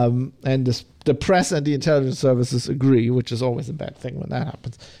 And the press and the intelligence services agree, which is always a bad thing when that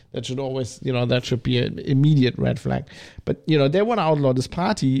happens. That should always, that should be an immediate red flag. But, they want to outlaw this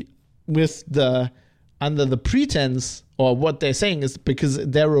party under the pretense, or what they're saying is because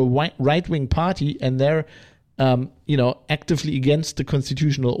they're a right-wing party and they're, actively against the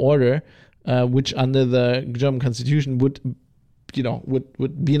constitutional order, which under the German constitution would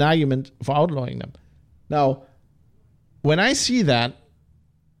be an argument for outlawing them. Now, when I see that,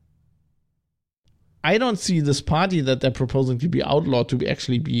 I don't see this party that they're proposing to be outlawed to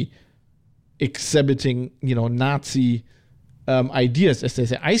actually be exhibiting, Nazi ideas, as they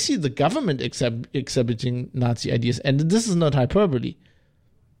say. I see the government exhibiting Nazi ideas, and this is not hyperbole.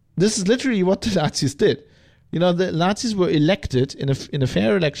 This is literally what the Nazis did. The Nazis were elected in a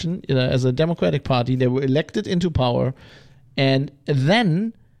fair election, as a democratic party. They were elected into power, and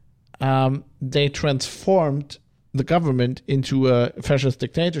then they transformed the government into a fascist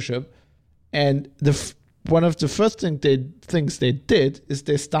dictatorship. And one of the first things they did is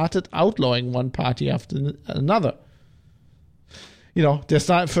they started outlawing one party after another. They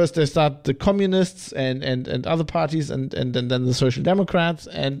start the communists and other parties and then the Social Democrats,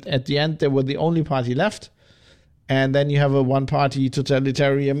 and at the end they were the only party left. And then you have a one-party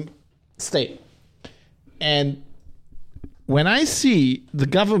totalitarian state. And when I see the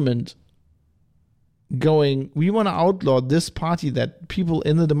government going, we want to outlaw this party that people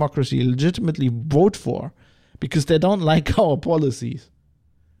in the democracy legitimately vote for because they don't like our policies,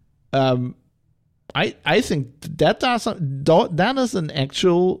 I think that is an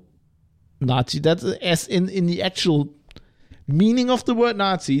actual Nazi. That's as in the actual meaning of the word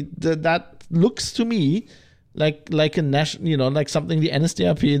Nazi. That looks to me like a national, like something the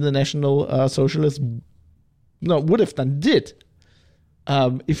NSDAP, the National Socialists, would have done.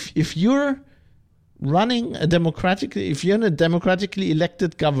 If you're running if you're in a democratically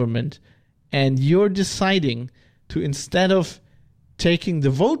elected government and you're deciding to, instead of taking the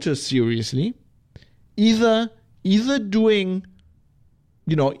voters seriously, either doing,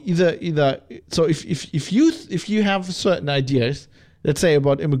 so if you have certain ideas, let's say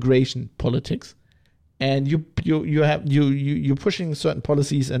about immigration politics, and you're pushing certain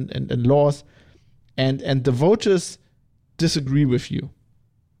policies and laws, and the voters disagree with you.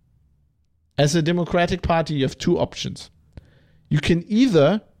 As a democratic party, you have two options. You can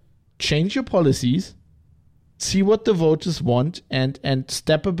either change your policies, see what the voters want, and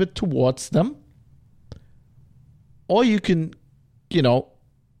step a bit towards them, or you can,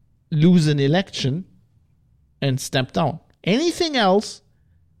 lose an election and step down. Anything else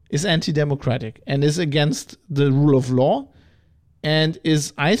is anti-democratic and is against the rule of law and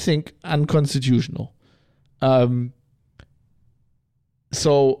is, I think, unconstitutional. And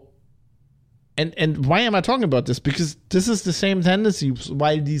why am I talking about this? Because this is the same tendency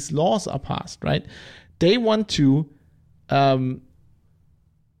while these laws are passed, right? They want to, when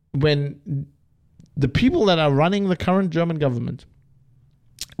the people that are running the current German government,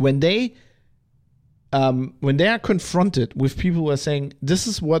 when they are confronted with people who are saying, this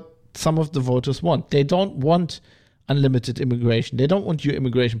is what some of the voters want. They don't want unlimited immigration. They don't want your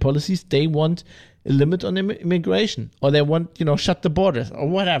immigration policies. They want a limit on immigration, or they want, shut the borders or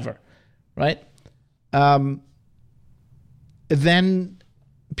whatever, right? Then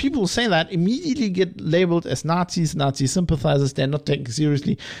people say that immediately get labeled as Nazis, Nazi sympathizers. They're not taken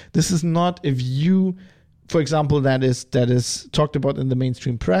seriously. This is not a view, for example, that is talked about in the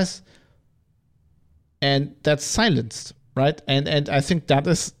mainstream press, and that's silenced, right? And I think that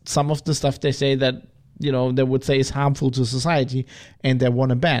is some of the stuff they say that, they would say is harmful to society, and they want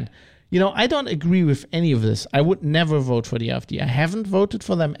to ban. I don't agree with any of this. I would never vote for the AfD. I haven't voted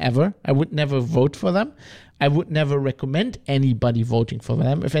for them ever. I would never vote for them. I would never recommend anybody voting for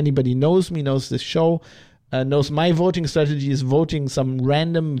them. If anybody knows me, knows this show, knows my voting strategy is voting some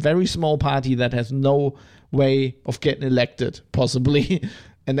random, very small party that has no way of getting elected, possibly.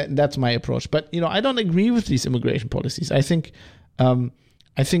 And that's my approach. But, I don't agree with these immigration policies. I think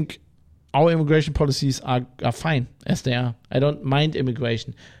our immigration policies are fine as they are. I don't mind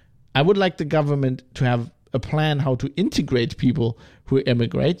immigration. I would like the government to have a plan how to integrate people who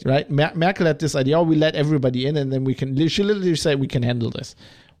immigrate, right? Merkel had this idea, we let everybody in, and then she literally said we can handle this,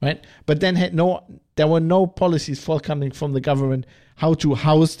 right? But then there were no policies forthcoming from the government how to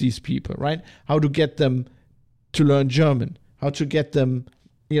house these people, right? How to get them to learn German, how to get them,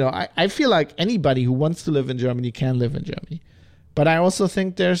 I feel like anybody who wants to live in Germany can live in Germany. But I also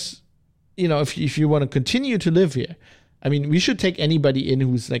think there's, if you want to continue to live here, I mean, we should take anybody in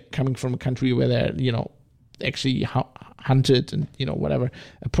who's like coming from a country where they're, actually hunted and, whatever,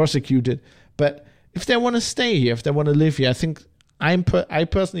 prosecuted. But if they want to stay here, if they want to live here, I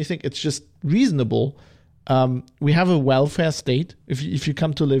personally think it's just reasonable. We have a welfare state. If you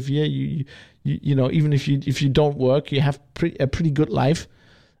come to live here, you even if you don't work, you have a pretty good life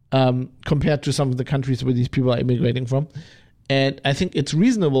compared to some of the countries where these people are immigrating from. And I think it's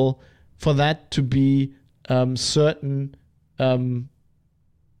reasonable for that to be certain.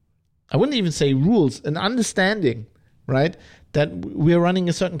 I wouldn't even say rules, an understanding, right? That we're running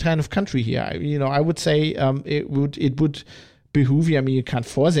a certain kind of country here. I would say it would behoove you. I mean, you can't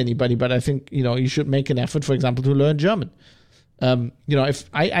force anybody, but I think, you should make an effort, for example, to learn German. If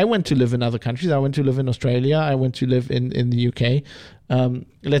I went to live in other countries, I went to live in Australia, I went to live in the UK.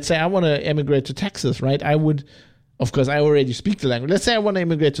 Let's say I want to emigrate to Texas, right? I would, of course, I already speak the language. Let's say I want to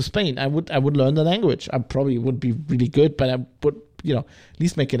immigrate to Spain. I would learn the language. I probably wouldn't be really good, but I would, at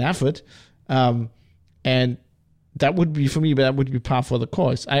least make an effort. And that would be for me, but that would be par for the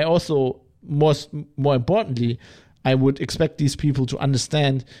course. I also, more importantly, I would expect these people to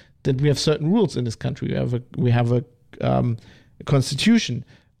understand that we have certain rules in this country. We have a constitution.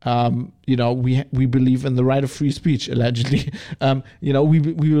 We believe in the right of free speech, allegedly. We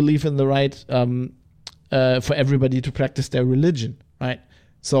believe in the right for everybody to practice their religion, right?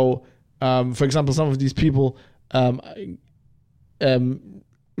 So, for example, some of these people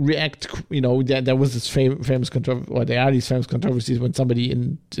react. There was this famous controversy, or there are these famous controversies when somebody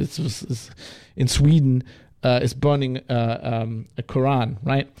in Sweden is burning a Quran,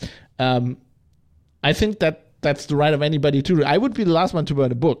 right? I think that's the right of anybody to do. I would be the last one to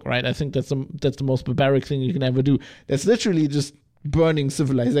burn a book, right? I think that's the most barbaric thing you can ever do. That's literally just burning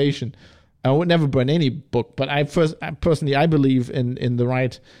civilization. I would never burn any book, but I personally believe in the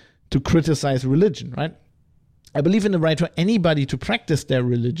right to criticize religion, right? I believe in the right for anybody to practice their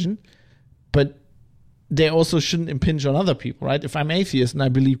religion, but they also shouldn't impinge on other people, right? If I'm atheist and I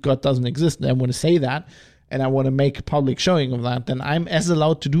believe God doesn't exist and I want to say that, and I want to make a public showing of that, then I'm as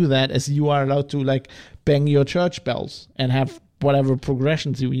allowed to do that as you are allowed to, bang your church bells and have whatever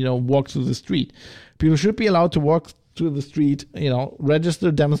progressions you walk through the street. People should be allowed to walk through the street, register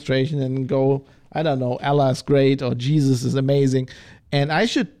a demonstration and go, I don't know, Allah is great or Jesus is amazing. And I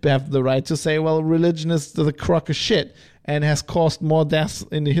should have the right to say, well, religion is the crock of shit and has caused more deaths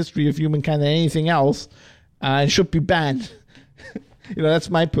in the history of humankind than anything else, and should be banned. That's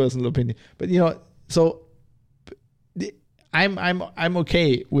my personal opinion. But so I'm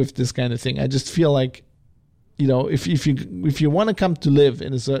okay with this kind of thing. I just feel like, if you want to come to live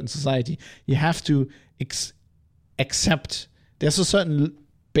in a certain society, you have to accept. There's a certain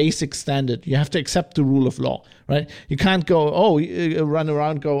basic standard. You have to accept the rule of law, right? You can't go, run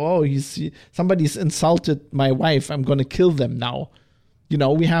around, somebody's insulted my wife, I'm going to kill them now.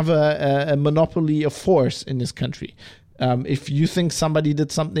 We have a monopoly of force in this country. If you think somebody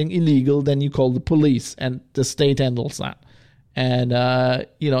did something illegal, then you call the police and the state handles that. And,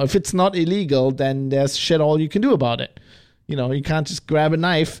 if it's not illegal, then there's shit all you can do about it. You can't just grab a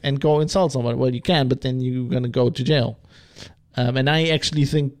knife and go insult someone. Well, you can, but then you're going to go to jail. And I actually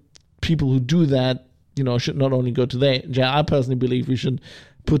think people who do that, should not only go to jail. I personally believe we should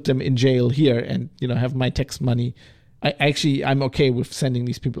put them in jail here and, have my tax money. I'm okay with sending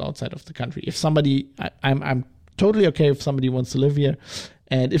these people outside of the country. If somebody, I'm totally okay if somebody wants to live here.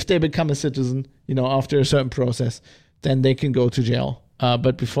 And if they become a citizen, after a certain process, then they can go to jail.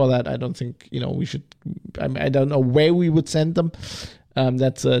 But before that, I don't think, we should, I don't know where we would send them.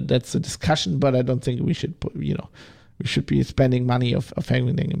 That's a discussion, but I don't think we should put, we should be spending money of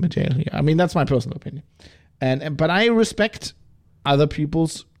having them in jail here. I mean, that's my personal opinion. But I respect other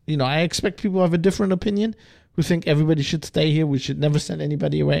people's, I expect people who have a different opinion, who think everybody should stay here. We should never send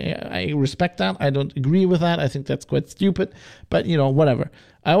anybody away. I respect that. I don't agree with that. I think that's quite stupid, but whatever.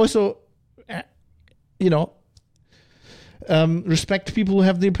 I also, respect people who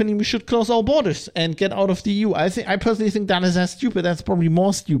have the opinion we should close all borders and get out of the EU. I personally think that is as stupid. That's probably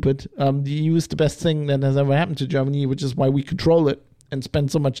more stupid. The EU is the best thing that has ever happened to Germany, which is why we control it and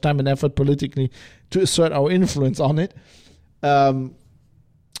spend so much time and effort politically to assert our influence on it.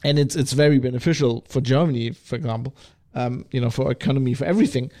 And it's very beneficial for Germany, for example, for economy, for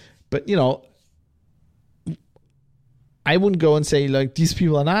everything. But, I wouldn't go and say, these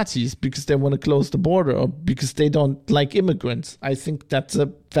people are Nazis because they want to close the border or because they don't like immigrants. I think that's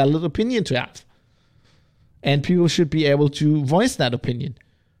a valid opinion to have. And people should be able to voice that opinion.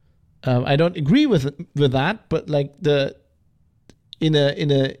 I don't agree with that, but in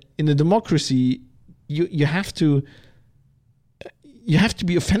a democracy, you have to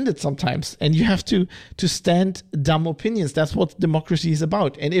be offended sometimes, and you have to stand dumb opinions. That's what democracy is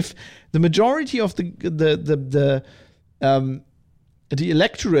about. And if the majority of the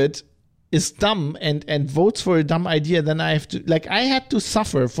electorate is dumb and votes for a dumb idea, then I had to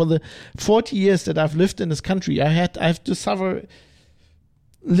suffer for the 40 years that I've lived in this country. I have to suffer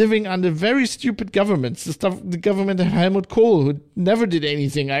living under very stupid governments. The government of Helmut Kohl, who never did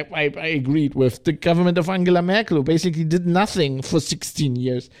anything I agreed with. The government of Angela Merkel, who basically did nothing for 16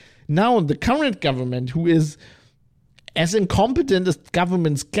 years. Now the current government, who is as incompetent as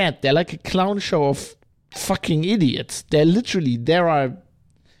governments get. They're like a clown show of fucking idiots. There are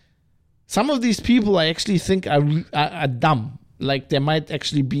some of these people I actually think are dumb. Like they might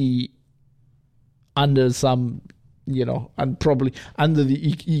actually be under some, and probably under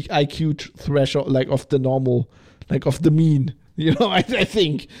the IQ threshold, like of the normal, like of the mean, I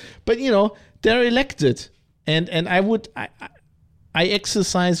think. But, they're elected. And I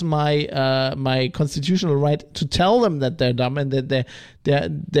exercise my my constitutional right to tell them that they're dumb and that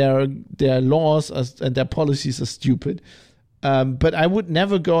their laws and their policies are stupid. But I would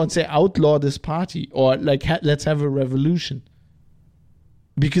never go and say outlaw this party or like let's have a revolution,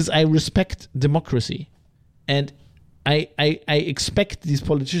 because I respect democracy, and I expect these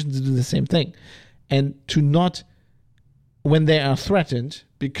politicians to do the same thing, and to not, when they are threatened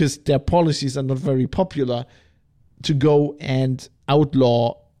because their policies are not very popular, to go and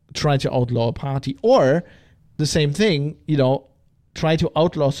try to outlaw a party, or the same thing, try to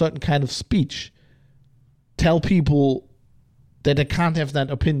outlaw certain kind of speech, tell people that they can't have that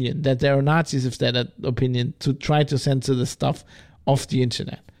opinion, that there are Nazis if they have that opinion, to try to censor the stuff off the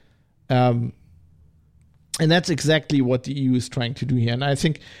internet. And that's exactly what the EU is trying to do here. And I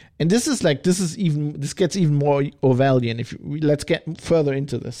think, and this gets even more Orwellian. Let's get further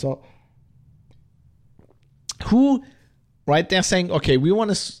into this. So, right, they're saying, okay, we want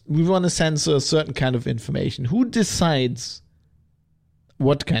to censor a certain kind of information. Who decides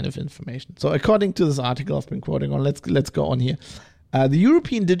what kind of information? So according to this article I've been quoting on, let's go on here. The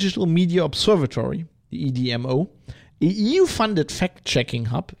European Digital Media Observatory, the EDMO, a EU-funded fact-checking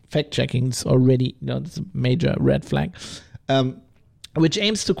hub. Fact-checking is already, it's a major red flag, which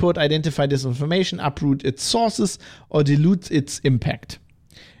aims to, quote, identify disinformation, uproot its sources, or dilute its impact.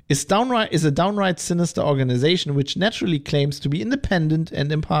 Is a downright sinister organization which naturally claims to be independent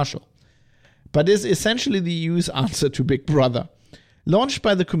and impartial, but is essentially the EU's answer to Big Brother. Launched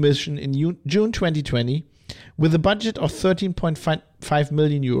by the Commission in June 2020, with a budget of 13.5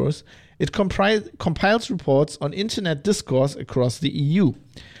 million euros, it compiles reports on internet discourse across the EU.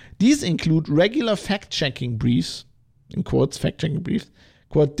 These include regular fact-checking briefs, in quotes, fact-checking briefs,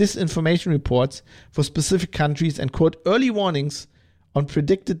 quote, disinformation reports for specific countries, and, quote, early warnings on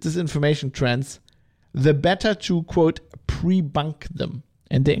predicted disinformation trends, the better to, quote, pre-bunk them.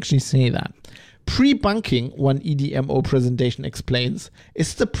 And they actually say that. Pre-bunking, one EDMO presentation explains,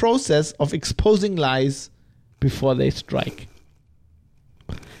 is the process of exposing lies before they strike.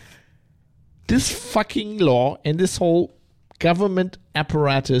 This fucking law and this whole government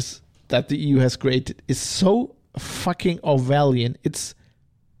apparatus that the EU has created is so fucking Orwellian. It's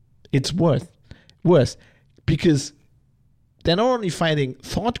worse, because they're not only fighting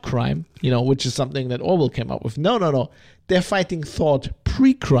thought crime, which is something that Orwell came up with. No. They're fighting thought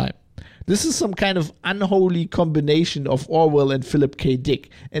pre-crime. This is some kind of unholy combination of Orwell and Philip K. Dick,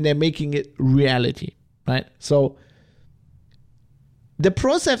 and they're making it reality, right? So the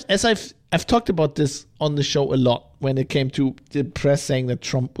process, as I've talked about this on the show a lot when it came to the press saying that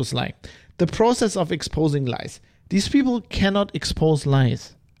Trump was lying. The process of exposing lies. These people cannot expose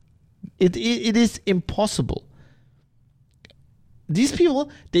lies. It is impossible. These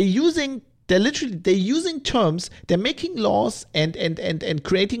people, they're using terms, they're making laws and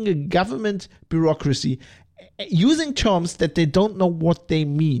creating a government bureaucracy using terms that they don't know what they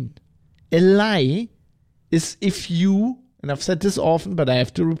mean. A lie is if you, and I've said this often, but I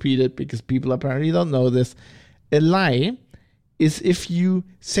have to repeat it because people apparently don't know this. A lie is if you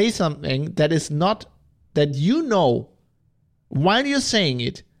say something that is not, that while you're saying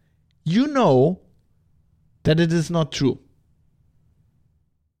it, that it is not true.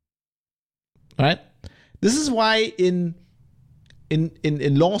 Right? This is why in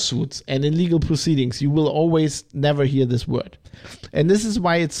lawsuits and in legal proceedings, you will always never hear this word. And this is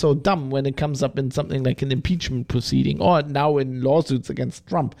why it's so dumb when it comes up in something like an impeachment proceeding, or now in lawsuits against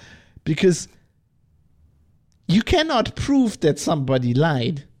Trump, because you cannot prove that somebody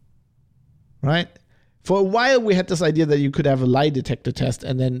lied, right? For a while, we had this idea that you could have a lie detector test,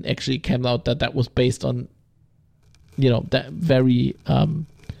 and then actually came out that was based on, that very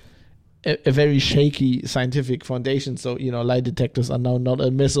a very shaky scientific foundation. So, lie detectors are now not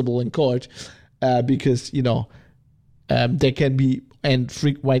admissible in court because, they can be, and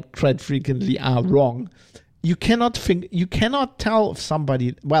quite frequently are wrong. you cannot tell if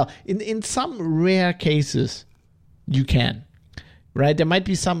somebody, well, in some rare cases, you can, right? There might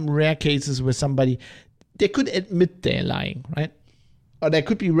be some rare cases where they could admit they're lying, right? Or there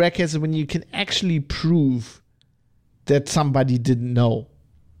could be rare cases when you can actually prove that somebody didn't know,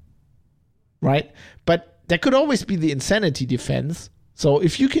 right? But there could always be the insanity defense. So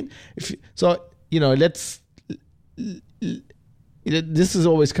this is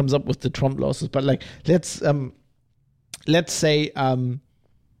always comes up with the Trump lawsuits, but like let's say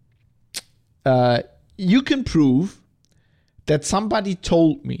you can prove that somebody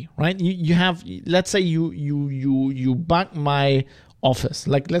told me, right? Let's say you bug my office.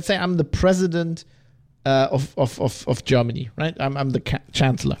 Like, let's say I'm the president of Germany, right? I'm the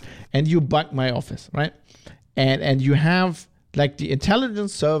chancellor, and you bug my office, right? And you have like the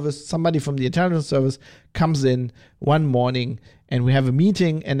intelligence service, somebody from the intelligence service comes in one morning, and we have a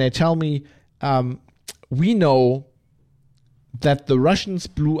meeting, and they tell me, we know that the Russians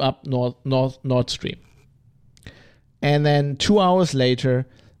blew up Nord Stream. And then 2 hours later,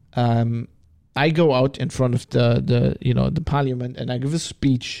 I go out in front of the parliament, and I give a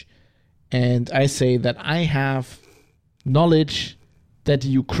speech, and I say that I have knowledge that the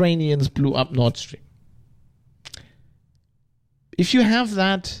Ukrainians blew up Nord Stream. If you have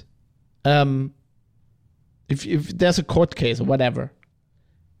that, if there's a court case or whatever,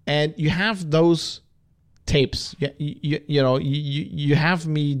 and you have those tapes, you have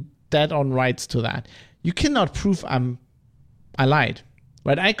me dead on rights to that. You cannot prove I lied,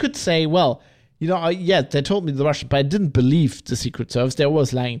 right? I could say, well, they told me the Russians, but I didn't believe the Secret Service. They were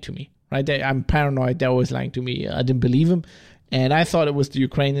always lying to me, right? I'm paranoid. They're always lying to me. I didn't believe them, and I thought it was the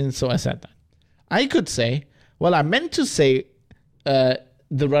Ukrainians, so I said that. I could say, well, I meant to say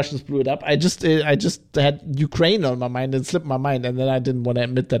the Russians blew it up. I just had Ukraine on my mind and slipped my mind, and then I didn't want to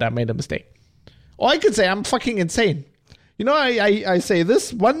admit that I made a mistake. Or I could say I'm fucking insane. I say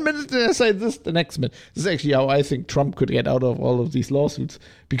this 1 minute, and I say this the next minute. This is actually how I think Trump could get out of all of these lawsuits,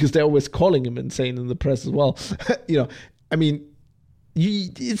 because they're always calling him insane in the press as well.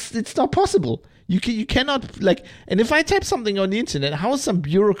 It's not possible. You cannot, like, and if I type something on the internet, how is some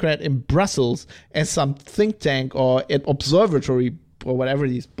bureaucrat in Brussels and some think tank or an observatory or whatever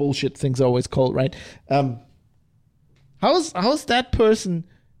these bullshit things are always called, right? How is that person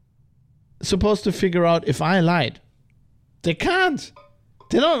supposed to figure out if I lied? They can't.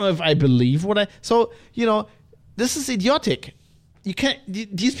 They don't know if I believe what I... So, this is idiotic. You can't...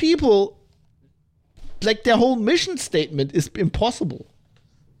 These people, like, their whole mission statement is impossible.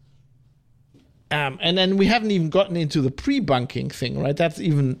 And then we haven't even gotten into the pre-bunking thing, right? That's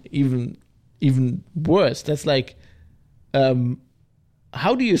even worse. That's like...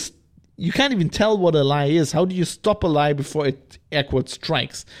 how do you... You can't even tell what a lie is. How do you stop a lie before it, air quotes,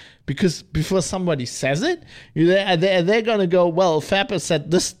 strikes? Because before somebody says it, they're going to go, well, Fapper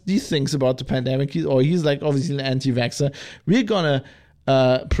said these things about the pandemic, or he's like obviously an anti-vaxxer. We're going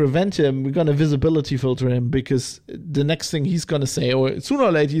to prevent him. We're going to visibility filter him, because the next thing he's going to say, or sooner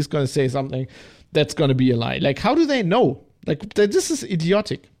or later he's going to say something that's going to be a lie. Like, how do they know? Like, this is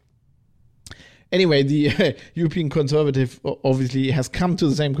idiotic. Anyway, the European conservative obviously has come to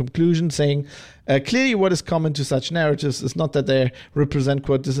the same conclusion, saying, clearly what is common to such narratives is not that they represent,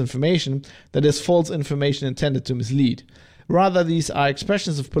 quote, disinformation, that is false information intended to mislead. Rather, these are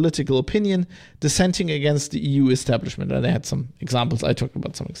expressions of political opinion dissenting against the EU establishment. And they had some examples. I talked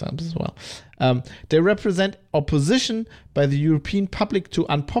about some examples as well. They represent opposition by the European public to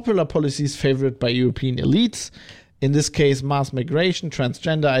unpopular policies favored by European elites. In this case, mass migration,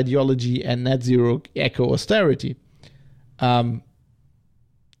 transgender ideology, and net zero eco-austerity.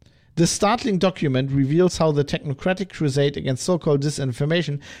 This startling document reveals how the technocratic crusade against so-called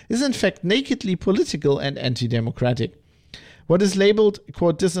disinformation is in fact nakedly political and anti-democratic. What is labeled,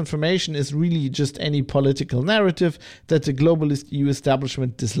 quote, disinformation is really just any political narrative that the globalist EU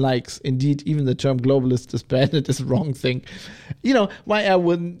establishment dislikes. Indeed, even the term globalist is bad. It is the wrong thing. Why I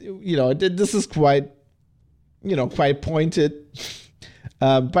wouldn't, this is quite pointed.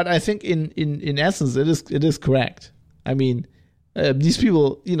 But I think in essence, it is correct. I mean, these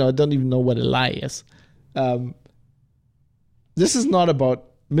people, don't even know what a lie is. This is not about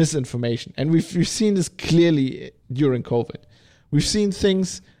misinformation. And we've seen this clearly during COVID. We've seen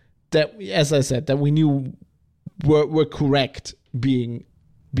things that, as I said, that we knew were correct being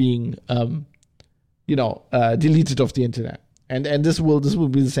deleted off the internet. And this will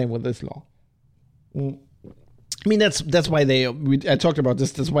be the same with this law. I mean, that's why I talked about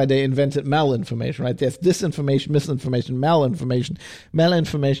this. That's why they invented malinformation, right? There's disinformation, misinformation, malinformation.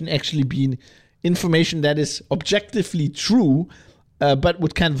 Malinformation actually being information that is objectively true, but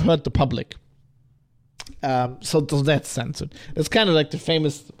would kind of hurt the public. So that's censored. It's kind of like the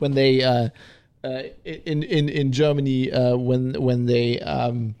famous when they in Germany when they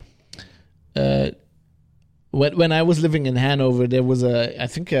when I was living in Hanover, there was I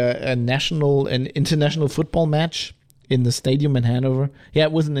think an international football match in the stadium in Hanover. Yeah,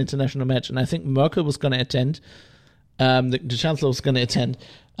 it was an international match, and I think Merkel was going to attend. The chancellor was going to attend,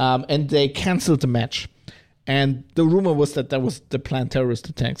 and they canceled the match. And the rumor was that was the planned terrorist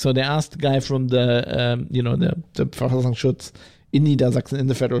attack. So they asked the guy from the Verfassungsschutz in Niedersachsen, in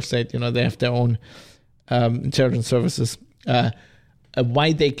the federal state. They have their own intelligence services.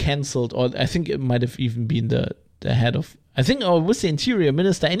 Why they canceled, or I think it might have even been the head of, I think, or it was the interior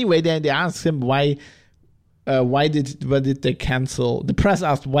minister. Anyway, they asked him why did they cancel? The press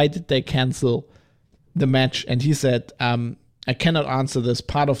asked why did they cancel the match, and he said, I cannot answer this.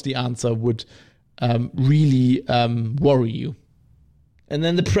 Part of the answer would really worry you. And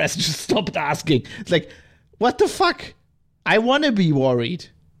then the press just stopped asking. It's like, what the fuck? I want to be worried.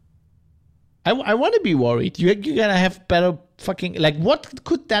 I want to be worried. You gotta have better fucking, like, what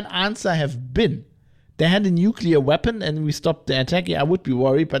could that answer have been? They had a nuclear weapon and we stopped the attack. Yeah, I would be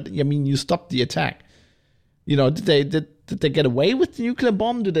worried, but I mean, you stopped the attack. Did they get away with the nuclear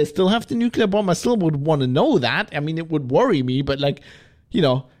bomb? Do they still have the nuclear bomb? I still would want to know that. I mean, it would worry me, but like,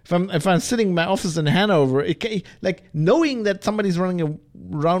 if I'm sitting in my office in Hanover, knowing that somebody's running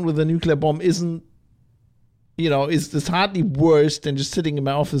around with a nuclear bomb isn't, is hardly worse than just sitting in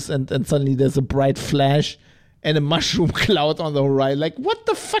my office and suddenly there's a bright flash and a mushroom cloud on the horizon. Like, what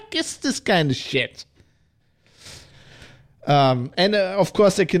the fuck is this kind of shit? Of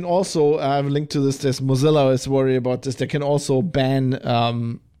course, they can also, I have a link to this, there's Mozilla is worried about this, they can also ban,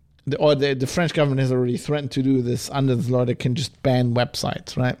 the French government has already threatened to do this under this law, they can just ban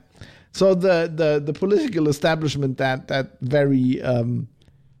websites, right? So the political establishment that very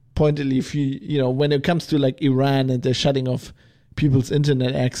pointedly, if when it comes to like Iran and they're shutting off people's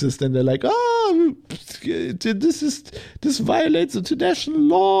internet access, then they're like, this violates international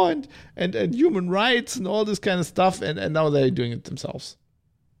law and human rights and all this kind of stuff, and now they're doing it themselves.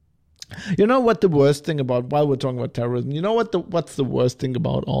 You know what the worst thing about, while we're talking about terrorism, what's the worst thing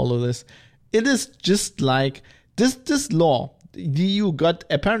about all of this? It is just like this law. The EU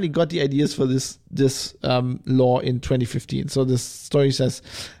apparently got the ideas for this law in 2015. So this story says,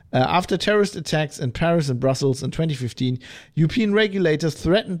 after terrorist attacks in Paris and Brussels in 2015, European regulators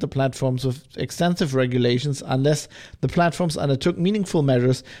threatened the platforms with extensive regulations unless the platforms undertook meaningful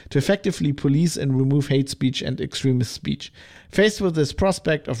measures to effectively police and remove hate speech and extremist speech. Faced with this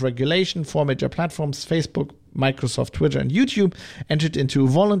prospect of regulation, four major platforms, Facebook, Microsoft, Twitter, and YouTube, entered into a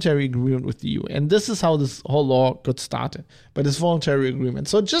voluntary agreement with the EU. And this is how this whole law got started, by this voluntary agreement.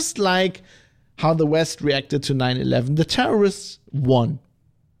 So just like how the West reacted to 9/11, the terrorists won.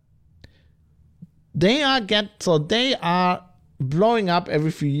 They are blowing up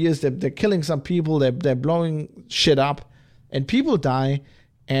every few years. They're killing some people. They're blowing shit up, and people die,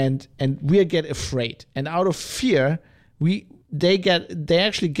 and we get afraid. And out of fear, they're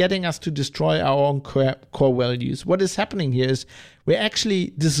actually getting us to destroy our own core values. What is happening here is we're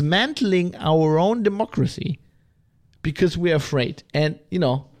actually dismantling our own democracy because we're afraid. And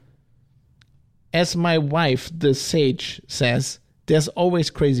as my wife, the sage, says, there's always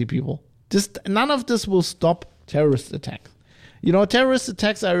crazy people. None of this will stop terrorist attacks. Terrorist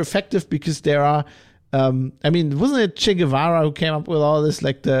attacks are effective because there are, wasn't it Che Guevara who came up with all this,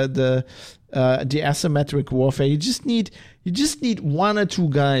 like the asymmetric warfare? You just need one or two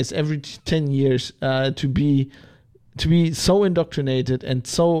guys every 10 years to be so indoctrinated and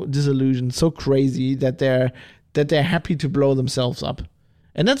so disillusioned, so crazy that they're happy to blow themselves up.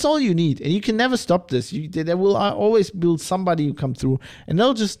 And that's all you need. And you can never stop this. There will always be somebody who come through, and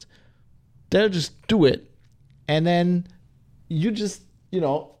they'll just do it. And then you just,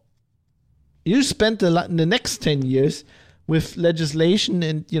 you spent the next 10 years with legislation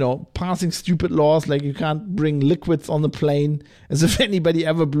and, passing stupid laws like you can't bring liquids on the plane, as if anybody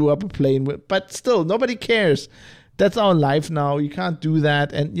ever blew up a plane. But still, nobody cares. That's our life now. You can't do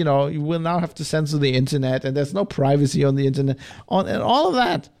that. And, you will now have to censor the internet, and there's no privacy on the internet, and all of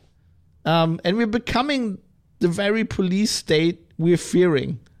that. And we're becoming the very police state we're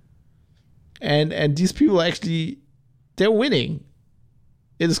fearing. And these people actually, they're winning.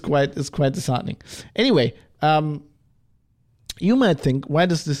 It's quite disheartening. Anyway, you might think, why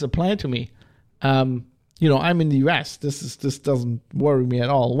does this apply to me? I'm in the US. This doesn't worry me at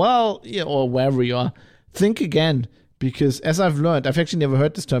all. Well, or wherever you are, think again, because as I've learned, I've actually never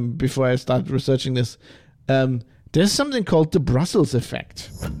heard this term before I started researching this. There's something called the Brussels effect.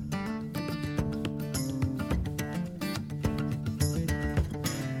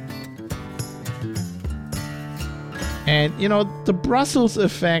 And the Brussels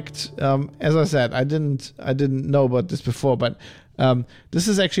effect, as I said, I didn't know about this before, but this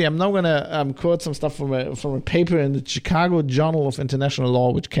is actually, I'm now going to quote some stuff from a paper in the Chicago Journal of International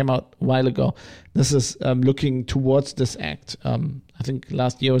Law, which came out a while ago. This is looking towards this act, I think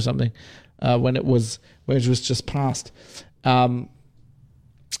last year or something, when it was just passed. And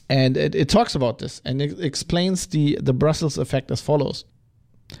it talks about this, and it explains the Brussels effect as follows.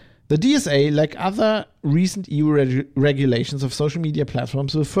 The DSA, like other recent EU regulations of social media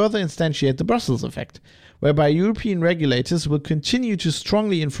platforms, will further instantiate the Brussels effect, whereby European regulators will continue to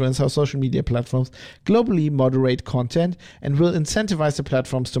strongly influence how social media platforms globally moderate content and will incentivize the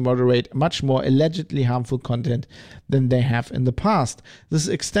platforms to moderate much more allegedly harmful content than they have in the past. This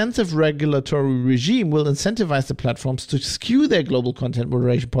extensive regulatory regime will incentivize the platforms to skew their global content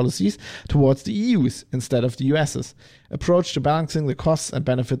moderation policies towards the EU's instead of the US's approach to balancing the costs and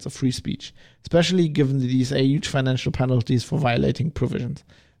benefits of free speech, especially given the DSA huge financial penalties for violating provisions.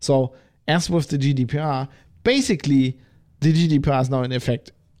 So, as with the GDPR, basically the GDPR is now in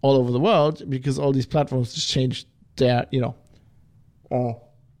effect all over the world because all these platforms just changed their,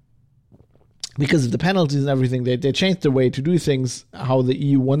 because of the penalties and everything, they changed the way to do things, how the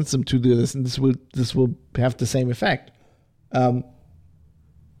EU wants them to do this, and this will have the same effect.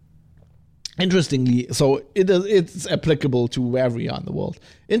 Interestingly, so it's applicable to wherever you are in the world.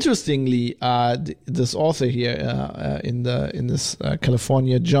 Interestingly, this author here in this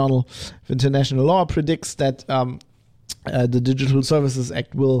California Journal of International Law predicts that the Digital Services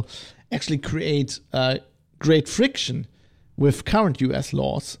Act will actually create great friction with current U.S.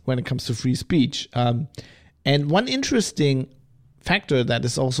 laws when it comes to free speech. And one interesting factor that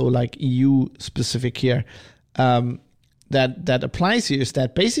is also like EU specific here, that applies here, is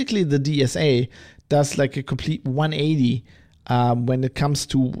that basically the DSA does like a complete 180 when it comes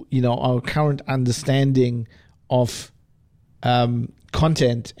to our current understanding of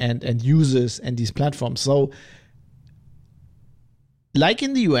content and users and these platforms. So, like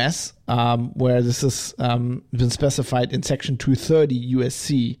in the US, where this has been specified in Section 230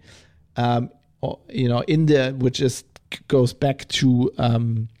 USC, which goes back to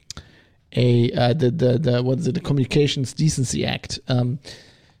the Communications Decency Act.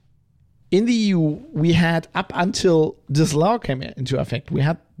 In the EU, we had, up until this law came into effect, we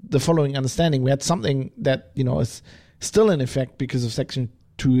had the following understanding. We had something that is still in effect because of Section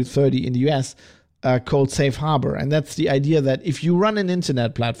 230 in the US, called safe harbor, and that's the idea that if you run an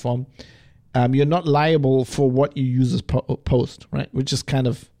internet platform, you're not liable for what your users post, right? Which is kind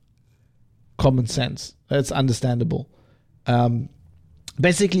of common sense. That's understandable.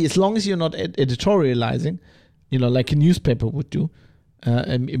 Basically, as long as you're not editorializing, like a newspaper would do,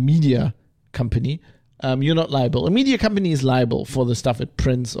 a media company, you're not liable. A media company is liable for the stuff it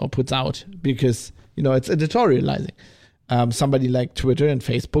prints or puts out because, it's editorializing. Somebody like Twitter and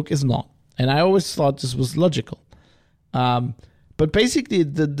Facebook is not. And I always thought this was logical. But basically,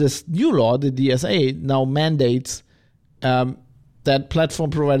 this new law, the DSA, now mandates that platform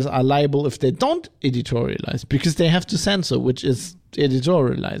providers are liable if they don't editorialize because they have to censor, which is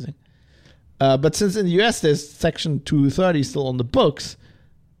editorializing. But since in the US there's Section 230 still on the books,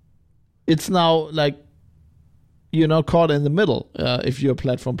 it's now like you're not caught in the middle if you're a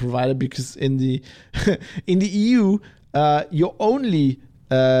platform provider, because in the in the EU you're only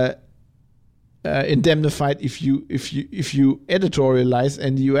indemnified if you editorialize,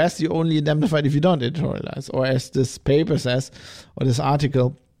 and the US you're only indemnified if you don't editorialize, or as this paper says, or this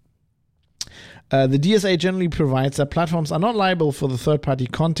article, the DSA generally provides that platforms are not liable for the third-party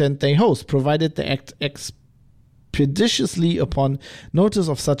content they host, provided they act expeditiously upon notice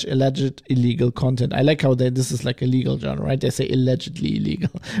of such alleged illegal content. I like how this is like a legal journal, right? They say allegedly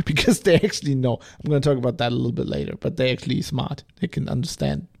illegal because they actually know. I'm going to talk about that a little bit later, but they're actually smart. They can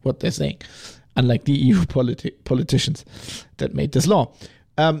understand what they're saying, unlike the EU politicians that made this law.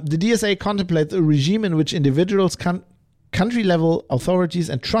 The DSA contemplates a regime in which individuals, country-level authorities,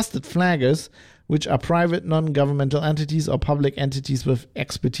 and trusted flaggers, which are private, non-governmental entities or public entities with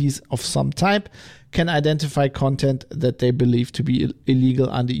expertise of some type, can identify content that they believe to be illegal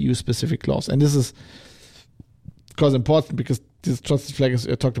under EU-specific laws. And this is, of course, important because these trusted flaggers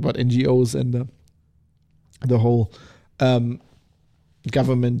talked about NGOs and the whole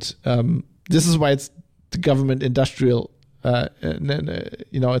government. This is why it's the government industrial.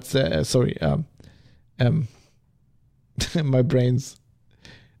 It's my brain's.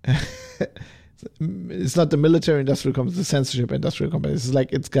 It's not the military industrial company, it's the censorship industrial company. It's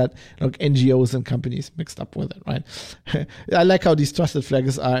like it's got NGOs and companies mixed up with it, right? I like how these trusted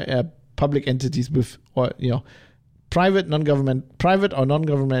flaggers are public entities with, or private or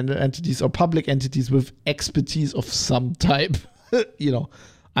non-government entities or public entities with expertise of some type.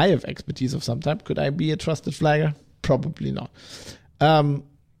 I have expertise of some type. Could I be a trusted flagger? Probably not. The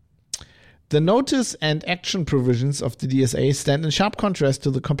notice and action provisions of the DSA stand in sharp contrast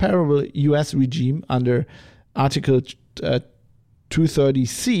to the comparable US regime under Article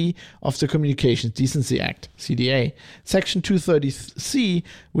 230C of the Communications Decency Act, CDA. Section 230C,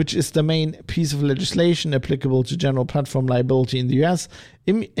 which is the main piece of legislation applicable to general platform liability in the US,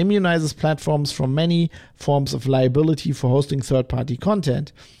 immunizes platforms from many forms of liability for hosting third-party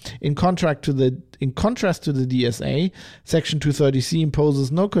content. In contrast to the DSA, Section 230C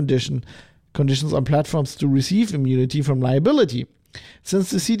imposes no conditions on platforms to receive immunity from liability. Since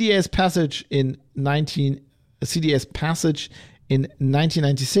the CDA's passage in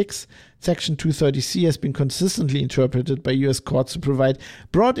 1996, Section 230C has been consistently interpreted by U.S. courts to provide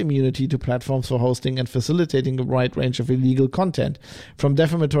broad immunity to platforms for hosting and facilitating a wide range of illegal content, from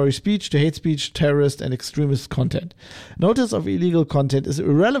defamatory speech to hate speech, terrorist and extremist content. Notice of illegal content is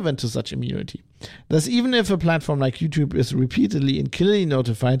irrelevant to such immunity. Thus, even if a platform like YouTube is repeatedly and clearly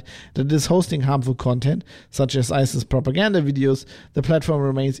notified that it is hosting harmful content, such as ISIS propaganda videos, the platform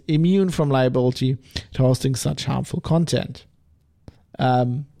remains immune from liability to hosting such harmful content.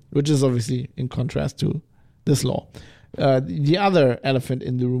 Which is obviously in contrast to this law. The other elephant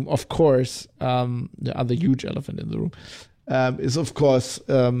in the room, of course, the other huge elephant in the room, is, of course,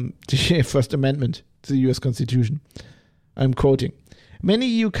 the First Amendment to the U.S. Constitution. I'm quoting. Many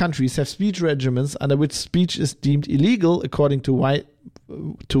EU countries have speech regimens under which speech is deemed illegal according to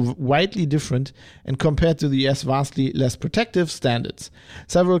widely different and compared to the US vastly less protective standards.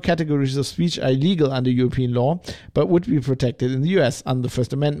 Several categories of speech are illegal under European law, but would be protected in the US under the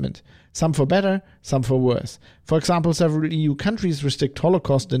First Amendment. Some for better, some for worse. For example, several EU countries restrict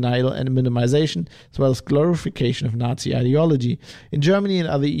Holocaust denial and minimization, as well as glorification of Nazi ideology. In Germany and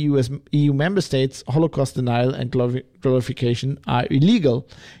other EU member states, Holocaust denial and glorification are illegal.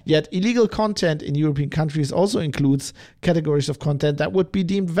 Yet illegal content in European countries also includes categories of content that would be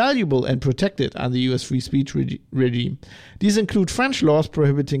deemed valuable and protected under the US free speech regime. These include French laws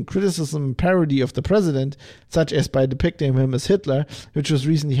prohibiting criticism and parody of the president, such as by depicting him as Hitler, which was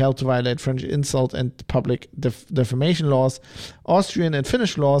recently held to violate French insult and public defamation laws, Austrian and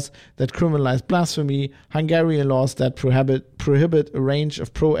Finnish laws that criminalize blasphemy, Hungarian laws that prohibit a range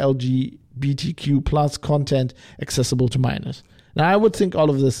of pro-LGBTQ plus content accessible to minors. Now, I would think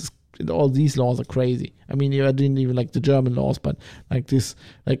all these laws are crazy. I mean, I didn't even like the German laws, but like this,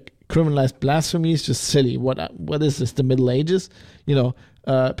 like criminalized blasphemy is just silly. What is this? The Middle Ages?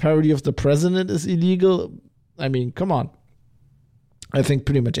 Parody of the president is illegal. I mean, come on. I think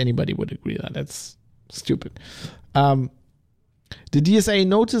pretty much anybody would agree that that's stupid. The DSA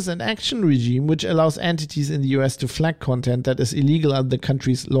notice and action regime, which allows entities in the US to flag content that is illegal under the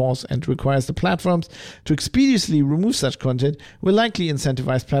country's laws and requires the platforms to expeditiously remove such content, will likely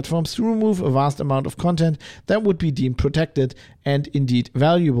incentivize platforms to remove a vast amount of content that would be deemed protected and indeed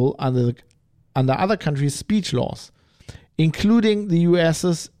valuable under other countries' speech laws, including the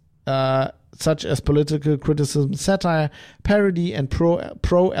US's such as political criticism, satire, parody, and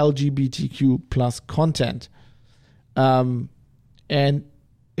pro-LGBTQ plus content. And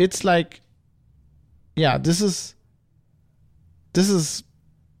it's like, yeah, this is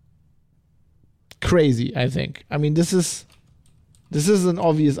crazy, I think. I mean, this is an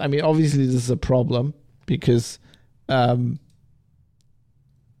obvious, I mean, obviously this is a problem because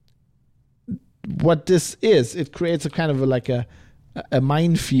what this is, it creates a kind of a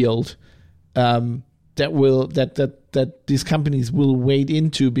minefield that these companies will wade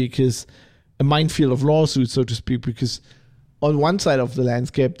into, because a minefield of lawsuits, so to speak, because on one side of the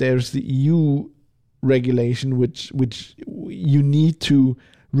landscape there's the EU regulation which you need to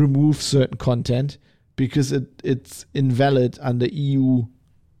remove certain content because it's invalid under EU,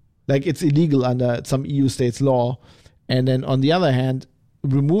 like it's illegal under some EU states' law, and then on the other hand,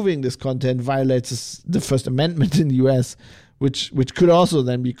 removing this content violates the First Amendment in the US, which could also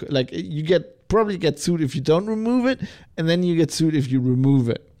then be like probably get sued if you don't remove it, and then you get sued if you remove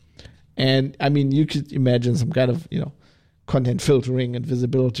it. And I mean, you could imagine some kind of content filtering and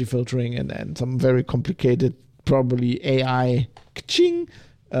visibility filtering and some very complicated, probably AI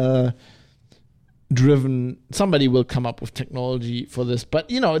driven. Somebody will come up with technology for this, but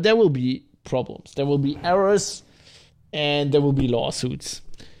there will be problems, there will be errors, and there will be lawsuits,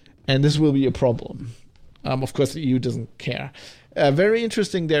 and this will be a problem. Of course, the EU doesn't care. Very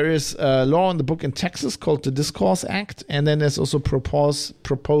interesting, there is a law in the book in Texas called the Discourse Act, and then there's also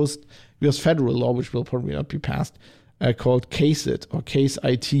proposed US federal law, which will probably not be passed, called CASE-IT, or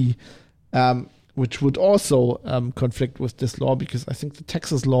CASE-IT, which would also conflict with this law, because I think the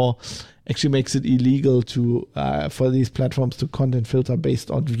Texas law actually makes it illegal to for these platforms to content filter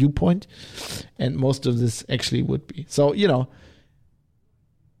based on viewpoint, and most of this actually would be. So,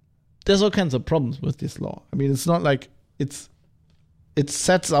 there's all kinds of problems with this law. I mean, it's not like it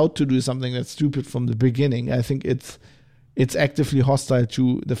sets out to do something that's stupid from the beginning. I think it's actively hostile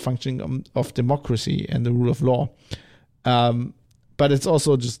to the functioning of democracy and the rule of law. But it's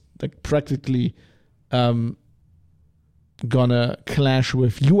also just like practically gonna clash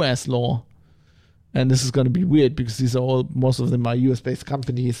with U.S. law, and this is gonna be weird because most of them are U.S. based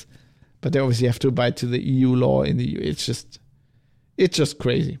companies, but they obviously have to abide to the EU law in the EU. It's just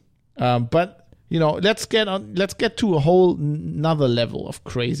crazy. But let's get to a whole another level of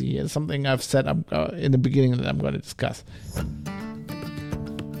crazy. It's something I've said in the beginning that I'm going to discuss.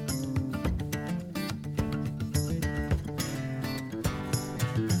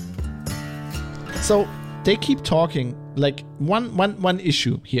 So they keep talking, like one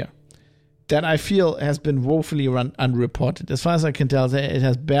issue here that I feel has been woefully unreported. As far as I can tell, it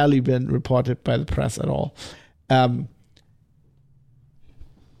has barely been reported by the press at all.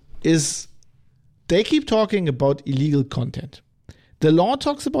 Is they keep talking about illegal content. The law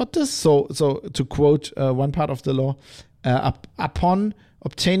talks about this. So to quote one part of the law, upon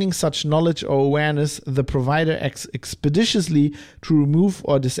obtaining such knowledge or awareness, the provider acts expeditiously to remove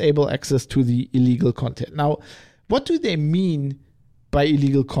or disable access to the illegal content. Now, what do they mean by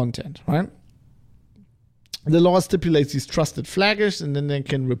illegal content, right? The law stipulates these trusted flaggers, and then they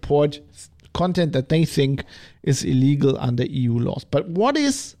can report content that they think is illegal under EU laws. But what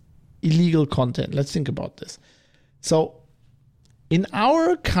is illegal content? Let's think about this. So, in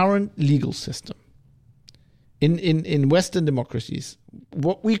our current legal system, in Western democracies,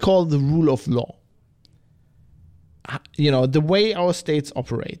 what we call the rule of law, the way our states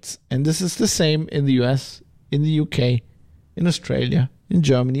operates, and this is the same in the US, in the UK, in Australia, in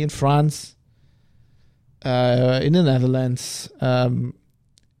Germany, in France, in the Netherlands, in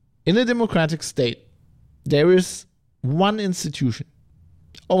a democratic state, there is one institution,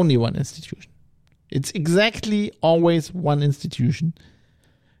 only one institution. It's exactly always one institution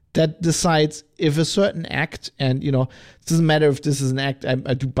that decides if a certain act, and it doesn't matter if this is an act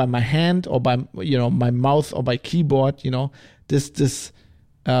I do by my hand or by my mouth or by keyboard. This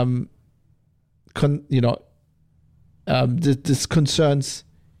concerns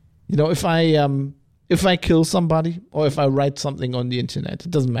if I kill somebody or if I write something on the internet.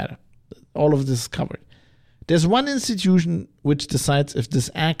 It doesn't matter. All of this is covered. There's one institution which decides if this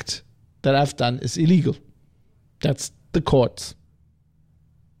act that I've done is illegal. That's the courts.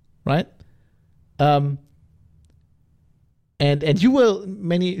 Right? And you will,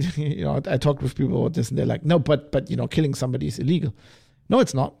 I talked with people about this and they're like, no, but killing somebody is illegal. No,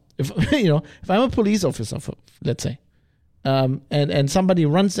 it's not. If I'm a police officer, let's say, and somebody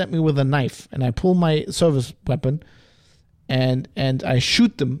runs at me with a knife and I pull my service weapon and I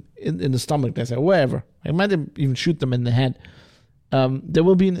shoot them in the stomach, let's say, wherever. I might even shoot them in the head. There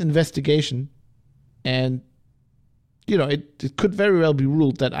will be an investigation, and it could very well be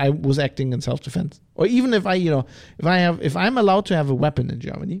ruled that I was acting in self-defense. Or even if I'm allowed to have a weapon in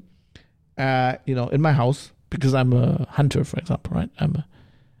Germany, in my house, because I'm a hunter, for example, right? I'm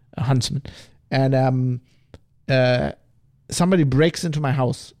a huntsman, and somebody breaks into my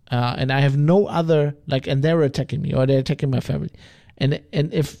house, and I have no other, and they're attacking me or they're attacking my family, and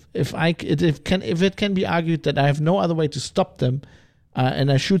if it can be argued that I have no other way to stop them, and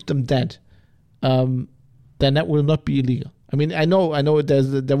I shoot them dead, then that will not be illegal. I mean, I know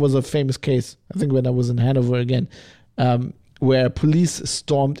there was a famous case, I think when I was in Hanover again, where police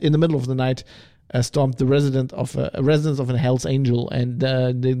stormed in the middle of the night, stormed the residence of a Hells Angel, and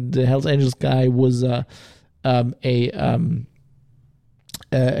the Hells Angels guy was a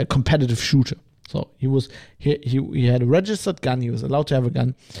competitive shooter. So he had a registered gun. He was allowed to have a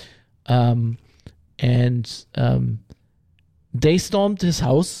gun, and they stormed his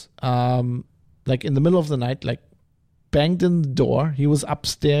house, in the middle of the night, banged in the door. He was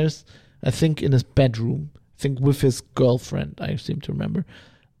upstairs, I think, in his bedroom, I think with his girlfriend, I seem to remember.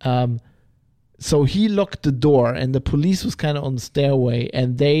 So he locked the door, and the police was kind of on the stairway,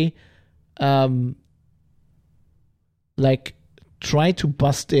 and they tried to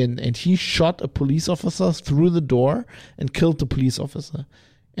bust in, and he shot a police officer through the door and killed the police officer.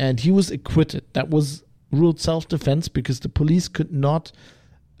 And he was acquitted. That was ruled self-defense because the police could not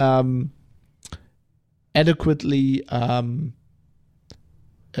adequately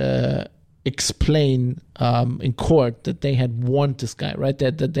explain in court that they had warned this guy, right?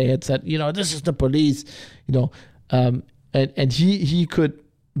 That they had said, this is the police, and he could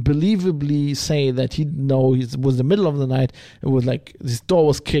believably say that he didn't know it was the middle of the night. It was like his door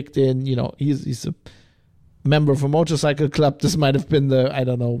was kicked in. He's a member of a motorcycle club. This might have been the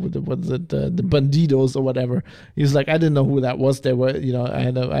bandidos or whatever. He's like, I didn't know who that was. They were, I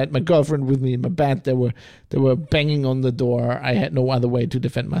had my girlfriend with me in my bed. They were banging on the door. I had no other way to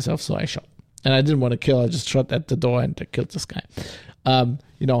defend myself, so I shot. And I didn't want to kill. I just shot at the door and I killed this guy. I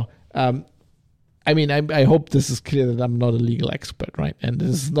hope this is clear that I'm not a legal expert, right? And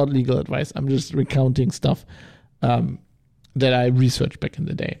this is not legal advice. I'm just recounting stuff that I researched back in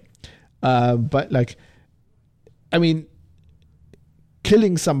the day.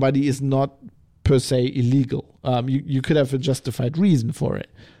 Killing somebody is not per se illegal. You could have a justified reason for it.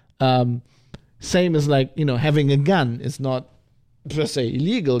 Same as having a gun is not per se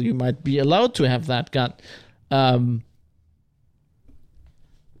illegal. You might be allowed to have that gun.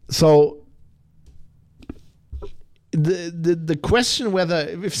 So the question whether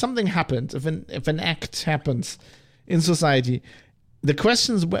if something happens, if an act happens in society, the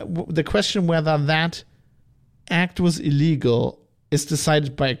question whether that act was illegal is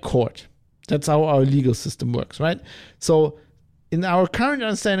decided by a court. That's how our legal system works, right? So in our current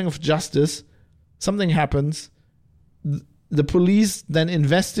understanding of justice, something happens, the police then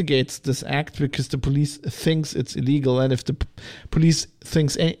investigates this act because the police thinks it's illegal, and if the police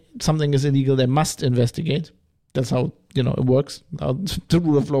thinks something is illegal, they must investigate. That's how it works, how the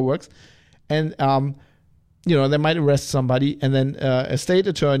rule of law works. And they might arrest somebody, and then a state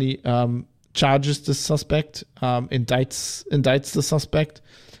attorney charges the suspect, indicts the suspect,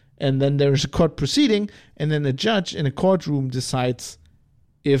 and then there's a court proceeding, and then a judge in a courtroom decides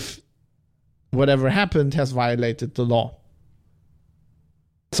if whatever happened has violated the law.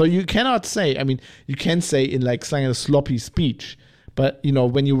 So you cannot say, you can say in kind of sloppy speech, but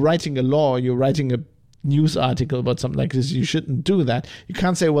when you're writing a law, you're writing a news article about something like this, you shouldn't do that. You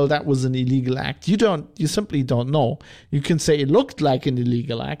can't say, well, that was an illegal act. You simply don't know. You can say it looked like an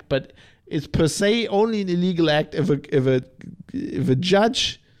illegal act, but it's per se only an illegal act if a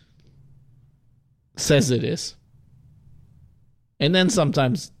judge says it is. And then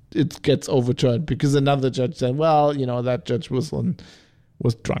sometimes it gets overturned because another judge said, well, that judge was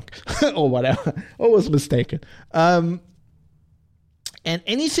drunk or whatever, or was mistaken. And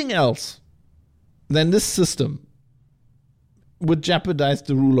anything else than this system would jeopardize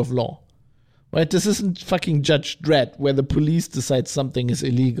the rule of law, right? This isn't fucking Judge Dredd where the police decide something is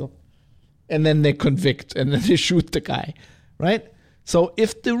illegal and then they convict and then they shoot the guy, right? So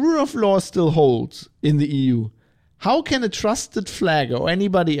if the rule of law still holds in the EU, how can a trusted flagger or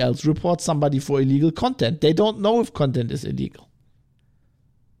anybody else report somebody for illegal content? They don't know if content is illegal.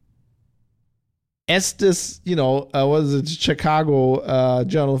 As this, Chicago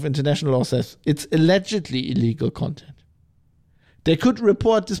Journal of International Law says, it's allegedly illegal content. They could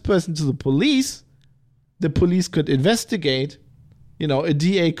report this person to the police. The police could investigate. A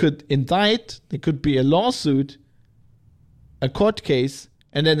DA could indict. There could be a lawsuit, a court case,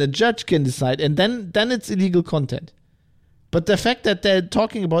 and then a judge can decide, and then it's illegal content. But the fact that they're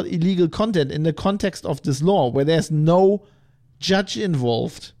talking about illegal content in the context of this law, where there's no judge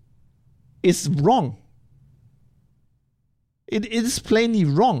involved, is wrong. It is plainly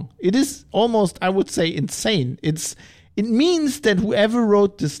wrong. It is almost, I would say, insane. It means that whoever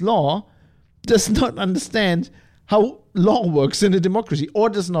wrote this law does not understand how law works in a democracy, or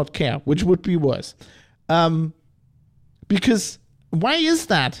does not care, which would be worse. Because why is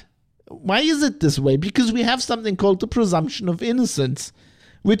that? Why is it this way? Because we have something called the presumption of innocence,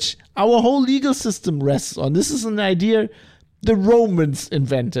 which our whole legal system rests on. This is an idea the Romans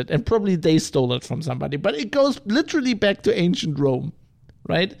invented, and probably they stole it from somebody, but it goes literally back to ancient Rome,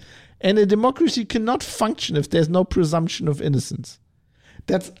 right? And a democracy cannot function if there's no presumption of innocence.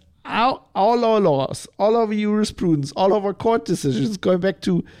 That's all our laws, all our jurisprudence, all of our court decisions, going back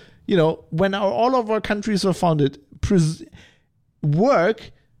to, when all of our countries were founded,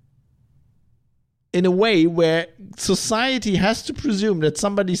 work in a way where society has to presume that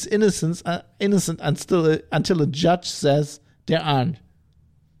somebody's innocent until a judge says they aren't.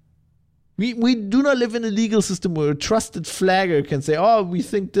 We do not live in a legal system where a trusted flagger can say, oh, we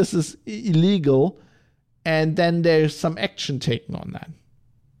think this is illegal, and then there's some action taken on that.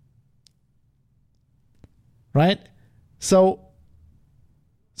 Right? So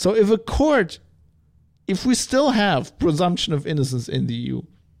if we still have presumption of innocence in the EU,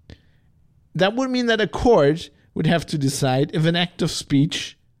 that would mean that a court would have to decide if an act of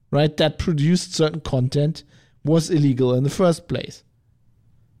speech, right, that produced certain content was illegal in the first place.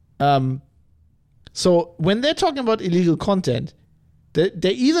 So when they're talking about illegal content, they're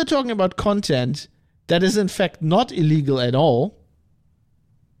either talking about content that is in fact not illegal at all,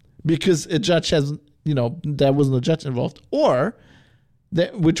 because a judge has, there wasn't a judge involved, or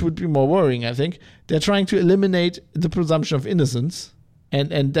which would be more worrying, I think, they're trying to eliminate the presumption of innocence,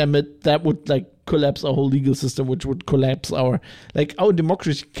 and damn it, that would collapse our whole legal system, which would collapse our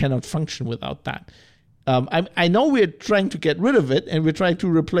democracy cannot function without that. I know we're trying to get rid of it, and we're trying to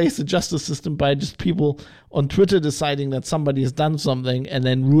replace the justice system by just people on Twitter deciding that somebody has done something and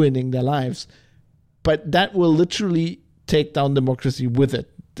then ruining their lives. But that will literally take down democracy with it.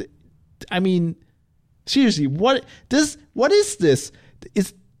 I mean, seriously, what is this?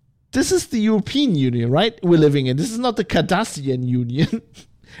 This is the European Union, right? We're living in. This is not the Cardassian Union,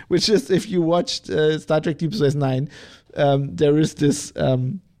 which is, if you watched Star Trek Deep Space Nine, there is this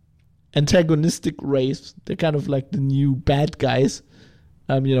antagonistic race. They're kind of like the new bad guys,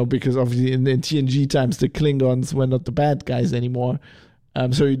 because obviously in TNG times the Klingons were not the bad guys anymore.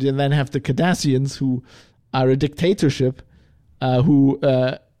 So you then have the Cardassians, who are a dictatorship, who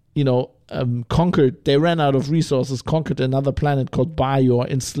conquered. They ran out of resources, conquered another planet called Bajor,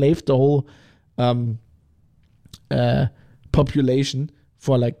 enslaved the whole population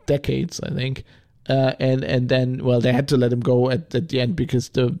for decades, I think. And then, well, they had to let him go at the end because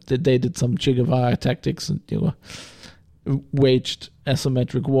they did some Che Guevara tactics and waged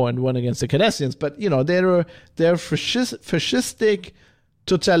asymmetric war and won against the Cardassians. But they're a fascistic,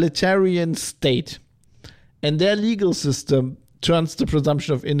 totalitarian state, and their legal system turns the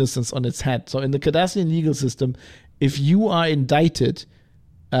presumption of innocence on its head. So in the Cardassian legal system, if you are indicted,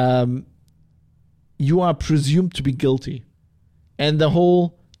 you are presumed to be guilty, and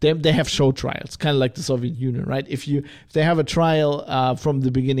they have show trials, kind of like the Soviet Union, right? If they have a trial from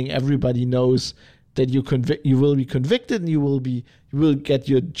the beginning, everybody knows that you will be convicted and you will get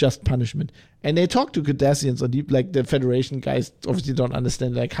your just punishment. And they talk to Cardassians, or the Federation guys obviously don't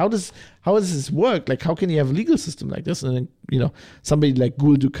understand, how does this work? How can you have a legal system like this? And then, somebody like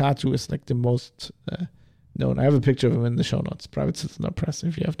Gul Dukat is the most known. I have a picture of him in the show notes. Private Citizen Press,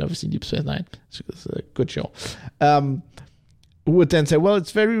 if you have never seen Deep Space Nine. It's a good show. Who would then say, well,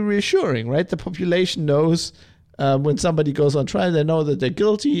 it's very reassuring, right? The population knows when somebody goes on trial, they know that they're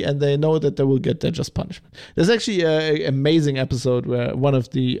guilty and they know that they will get their just punishment. There's actually an amazing episode where one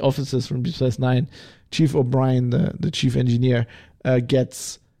of the officers from Deep Space Nine, Chief O'Brien, the chief engineer,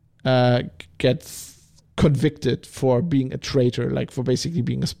 gets convicted for being a traitor, for basically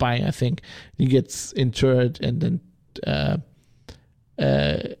being a spy, I think. He gets interred and then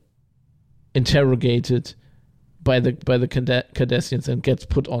interrogated by the Cardassians and gets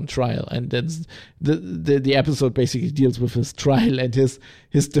put on trial, and then the episode basically deals with his trial and his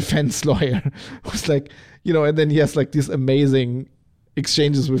defense lawyer was and then he has these amazing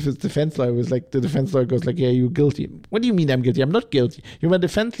exchanges with his defense lawyer. It was the defense lawyer goes yeah, you're guilty. What do you mean I'm guilty? I'm not guilty. You're my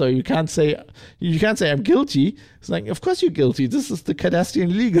defense lawyer. You can't say I'm guilty. It's of course you're guilty. This is the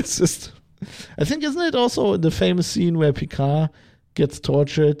Cardassian legal system. I think, isn't it also the famous scene where Picard gets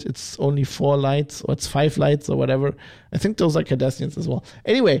tortured? It's only 4 lights, or it's 5 lights, or whatever. I think those are Cardassians as well.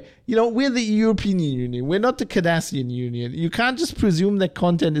 Anyway, we're the European Union. We're not the Cardassian Union. You can't just presume that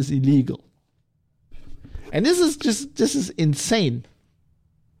content is illegal. And this is insane,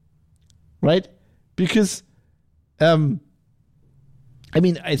 right? Because, I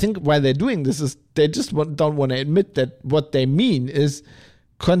think why they're doing this is they just don't want to admit that what they mean is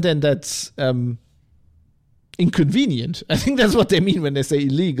content that's inconvenient. I think that's what they mean when they say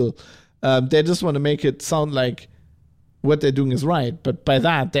illegal. They just want to make it sound like what they're doing is right, but by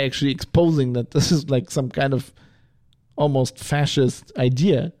that they're actually exposing that this is some kind of almost fascist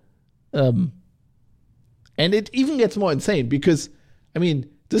idea. And it even gets more insane because,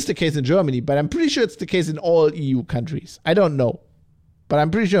 this is the case in Germany, but I'm pretty sure it's the case in all EU countries. I don't know, but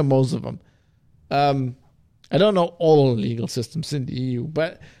I'm pretty sure most of them. I don't know all legal systems in the EU,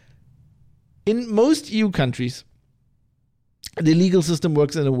 but in most EU countries, the legal system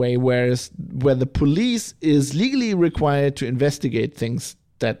works in a way where the police is legally required to investigate things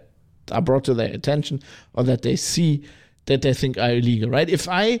that are brought to their attention or that they see that they think are illegal, right? If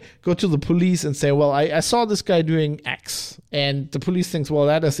I go to the police and say, well, I saw this guy doing X, and the police thinks, well,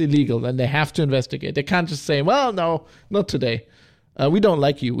 that is illegal, then they have to investigate. They can't just say, well, no, not today. We don't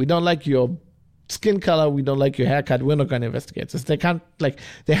like you. We don't like your skin color, we don't like your haircut, we're not going to investigate this. They can't,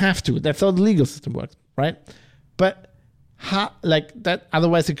 they have to. That's how the legal system works, right? But that,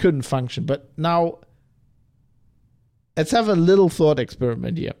 otherwise it couldn't function. But now, let's have a little thought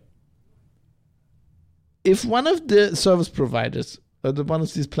experiment here. If one of the service providers, or one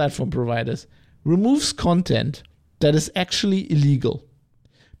of these platform providers, removes content that is actually illegal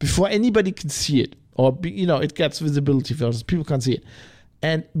before anybody can see it, or it gets visibility filters, people can't see it,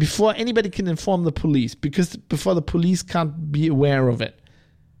 and before anybody can inform the police, because before the police can't be aware of it,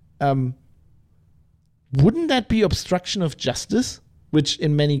 wouldn't that be obstruction of justice, which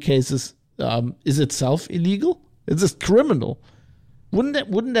in many cases is itself illegal? It's just criminal.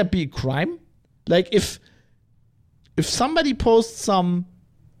 Wouldn't that be a crime? Like if somebody posts some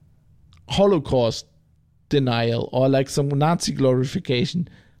Holocaust denial or like some Nazi glorification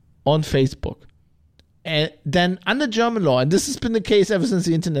on Facebook, and then under German law, and this has been the case ever since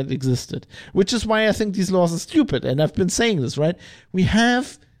the internet existed, which is why I think these laws are stupid, and I've been saying this, right?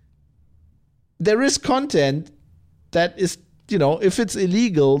 There is content that is, if it's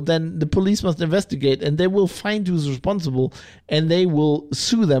illegal, then the police must investigate, and they will find who's responsible, and they will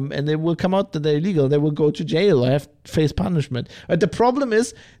sue them, and they will come out that they're illegal. They will go to jail or face punishment. But the problem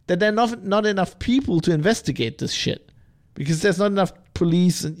is that there are not enough people to investigate this shit, because there's not enough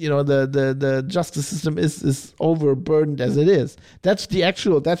police, and the justice system is overburdened as it is. That's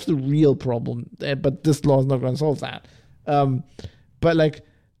the real problem. But this law is not going to solve that. But like,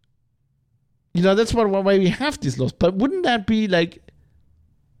 that's why we have these laws. But wouldn't that be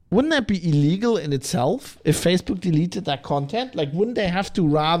illegal in itself if Facebook deleted that content? Like, wouldn't they have to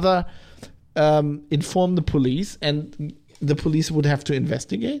rather inform the police, and the police would have to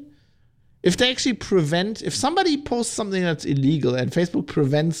investigate? If they actually if somebody posts something that's illegal and Facebook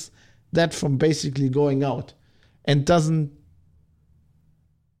prevents that from basically going out and doesn't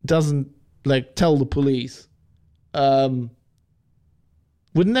like tell the police, wouldn't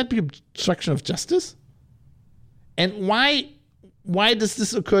that be obstruction of justice? And why does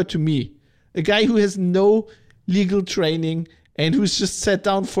this occur to me? A guy who has no legal training and who's just sat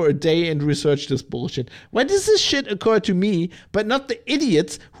down for a day and researched this bullshit. Why does this shit occur to me, but not the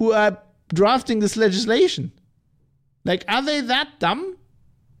idiots who are drafting this legislation? Like, are they that dumb?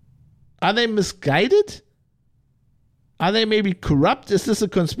 Are they misguided? Are they maybe corrupt? Is this a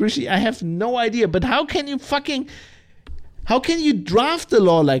conspiracy? I have no idea. But how can you draft a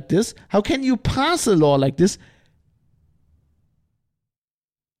law like this? How can you pass a law like this?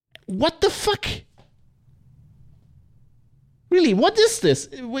 What the fuck? Really, what is this?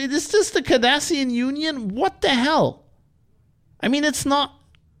 Is this the Cardassian Union? What the hell? I mean, it's not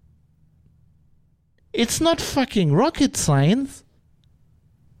fucking rocket science.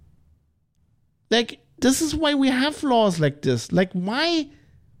 Like, this is why we have laws like this. Like, why?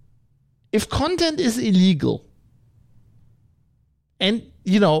 If content is illegal, and,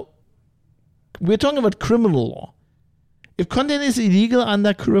 we're talking about criminal law. If content is illegal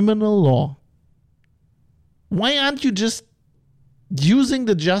under criminal law, why aren't you just using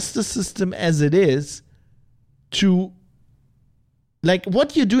the justice system as it is to, like,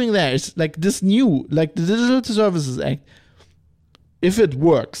 what you're doing there is, like, this new, like, the Digital Services Act, if it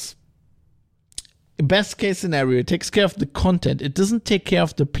works, best case scenario, it takes care of the content. It doesn't take care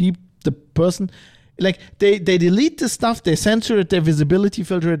of the person. Like, they delete the stuff, they censor it, they visibility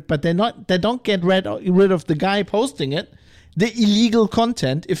filter it, but they don't get rid of the guy posting it, the illegal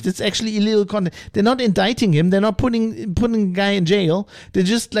content. If it's actually illegal content, they're not indicting him, they're not putting the guy in jail, they're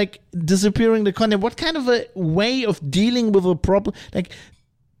just like disappearing the content. What kind of a way of dealing with a problem? Like,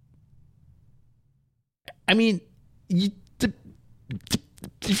 I mean, if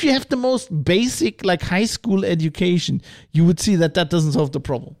you have the most basic, like, high school education, you would see that doesn't solve the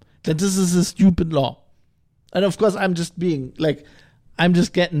problem. That this is a stupid law. And of course, I'm just getting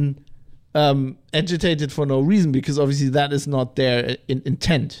agitated for no reason, because obviously that is not their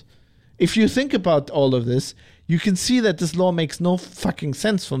intent. If you think about all of this, you can see that this law makes no fucking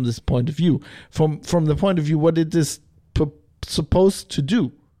sense from this point of view. From the point of view what it is supposed to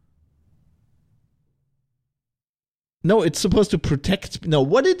do. No, it's supposed to protect. No,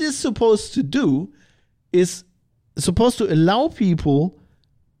 what it is supposed to do is supposed to allow people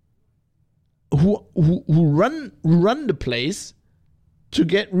who run the place to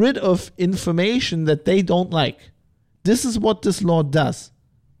get rid of information that they don't like. This is what this law does.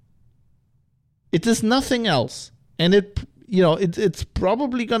 It is nothing else, and it's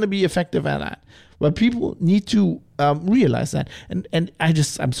probably going to be effective at that. But people need to realize that. And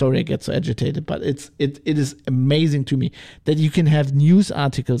I'm sorry I get so agitated, but it is amazing to me that you can have news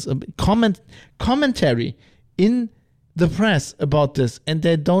articles, commentary in the press about this, and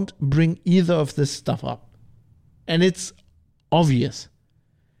they don't bring either of this stuff up. And it's obvious.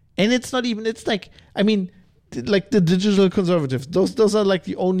 And it's not even, it's like, I mean, like the digital conservatives, those are like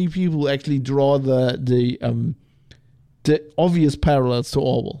the only people who actually draw the obvious parallels to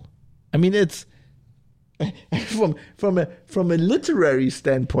Orwell. I mean, it's from a literary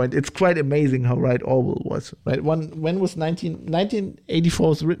standpoint, it's quite amazing how right Orwell was. Right? When was 1984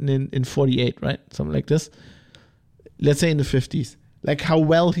 was written in 48, right? Something like this. Let's say in the 50s. Like how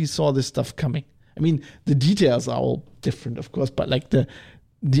well he saw this stuff coming. I mean, the details are all different, of course, but like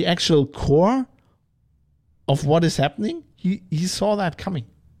the actual core of what is happening, he saw that coming.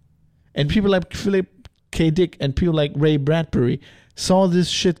 And people like Philip K. Dick and people like Ray Bradbury saw this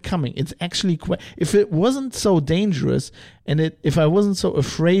shit coming. It's actually quite... If it wasn't so dangerous and if I wasn't so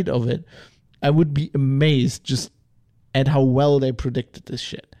afraid of it, I would be amazed just at how well they predicted this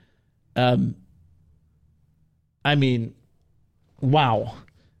shit. I mean, wow.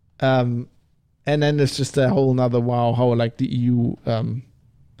 And then there's just a whole nother wow, how like the EU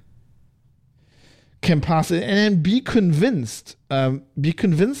can pass it and then be convinced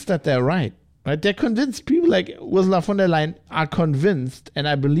that they're right. Right? They're convinced. People like Ursula von der Leyen are convinced, and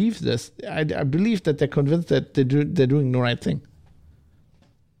I believe this. I believe that they're convinced that they're doing the right thing.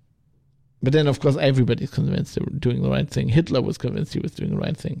 But then, of course, everybody's convinced they were doing the right thing. Hitler was convinced he was doing the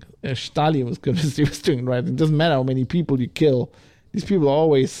right thing. Stalin was convinced he was doing the right thing. It doesn't matter how many people you kill. These people are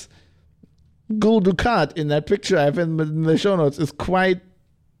always... Gul Dukat in that picture I have in the show notes is quite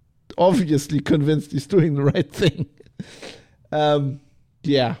obviously convinced he's doing the right thing.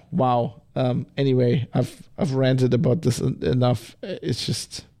 Yeah, wow. Anyway, I've ranted about this enough.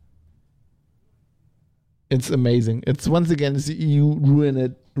 It's amazing. It's once again, it's the EU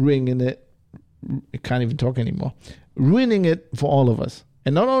ruining it. I can't even talk anymore. Ruining it for all of us.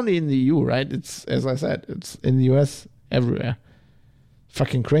 And not only in the EU, right? It's, as I said, it's in the US, everywhere.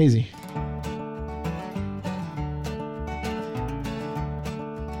 Fucking crazy.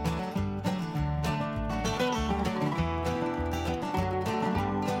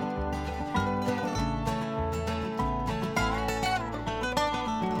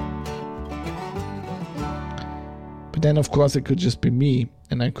 Then, of course, it could just be me,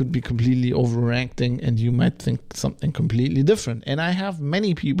 and I could be completely overreacting, and you might think something completely different. And I have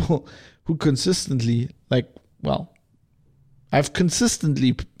many people who consistently, I've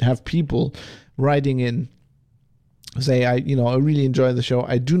consistently have people writing in, say, I really enjoy the show.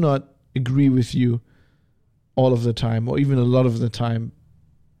 I do not agree with you all of the time, or even a lot of the time,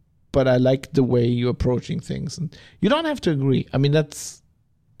 but I like the way you're approaching things. And you don't have to agree. I mean, that's.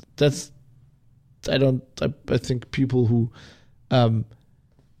 I think people who have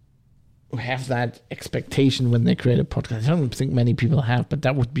that expectation when they create a podcast, I don't think many people have, but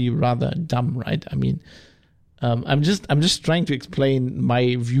that would be rather dumb, right? I mean, I'm just trying to explain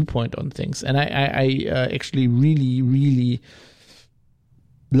my viewpoint on things, and I actually really, really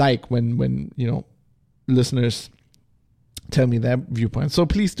like when listeners tell me their viewpoint. So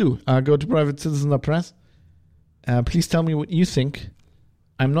please do go to Private Citizen Press. Please tell me what you think.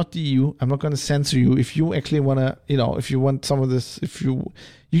 I'm not the EU. I'm not going to censor you. If you actually want to, if you want some of this, if you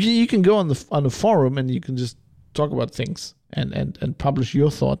can go on the forum and you can just talk about things and publish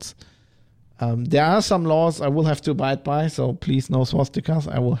your thoughts. There are some laws I will have to abide by, so please no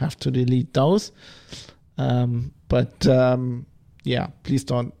swastikas. I will have to delete those. But please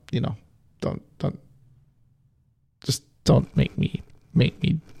don't make me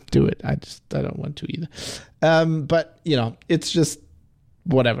do it. I don't want to either. But it's just.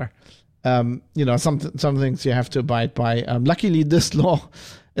 Whatever. Some things you have to abide by. Luckily, this law,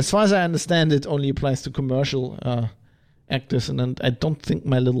 as far as I understand it, only applies to commercial actors, and I don't think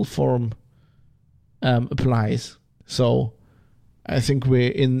my little forum applies. So I think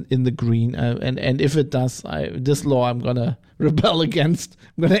we're in the green. And if it does, this law I'm going to rebel against.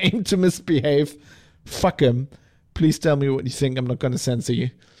 I'm going to aim to misbehave. Fuck him. Please tell me what you think. I'm not going to censor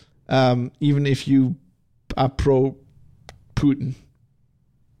you. Even if you are pro-Putin.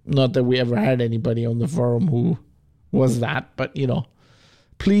 Not that we ever had anybody on the forum who was that, but,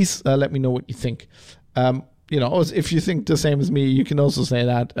 please let me know what you think. If you think the same as me, you can also say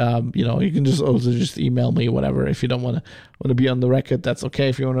that. You can just email me, whatever. If you don't want to be on the record, that's okay.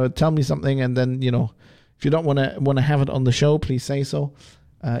 If you want to tell me something, and then, if you don't want to have it on the show, please say so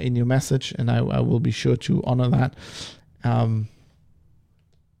in your message, and I will be sure to honor that.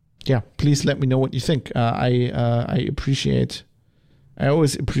 Please let me know what you think. I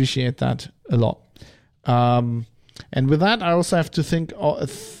always appreciate that a lot. And with that, I also have to think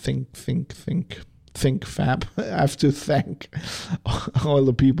fab. I have to thank all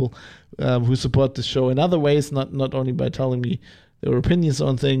the people who support this show in other ways, not only by telling me their opinions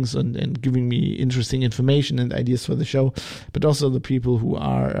on things and giving me interesting information and ideas for the show, but also the people who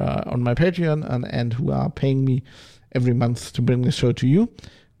are on my Patreon and who are paying me every month to bring the show to you.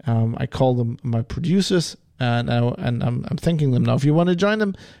 I call them my producers. And I'm thanking them now. If you want to join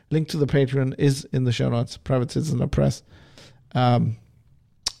them, link to the Patreon is in the show notes. Private Citizen Press.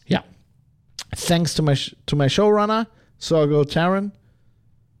 Thanks to my showrunner, Sorgo Taran,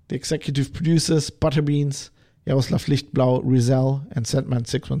 the executive producers, Butterbeans, Jaroslav Lichtblau, Rizal, and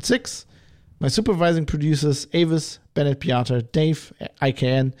Sandman616. My supervising producers, Avis, Bennett Piata, Dave,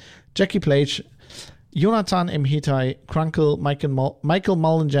 IKN, Jackie Plage, Jonathan M. Hitai, Krunkle, Michael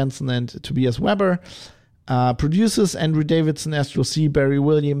Mullen Jensen, and Tobias Weber. Producers, Andrew Davidson, Astro C, Barry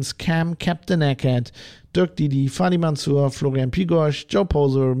Williams, Cam, Captain Eckhead, Dirk Didi, Fadi Mansour, Florian Pigosh, Joe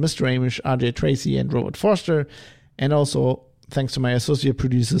Poser, Mr. Amish, RJ Tracy, and Robert Forster. And also, thanks to my associate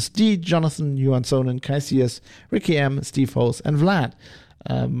producers, D, Jonathan, Yuan Sonnen, Kaisias, Ricky M, Steve Hose, and Vlad.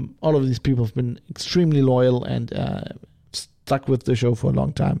 All of these people have been extremely loyal and stuck with the show for a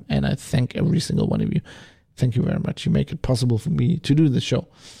long time. And I thank every single one of you. Thank you very much. You make it possible for me to do this show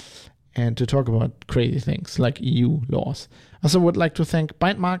and to talk about crazy things like EU laws. I also would like to thank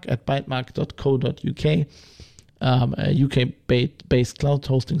Bytemark at bytemark.co.uk, a UK-based cloud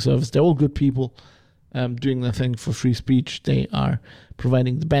hosting service. They're all good people doing their thing for free speech. They are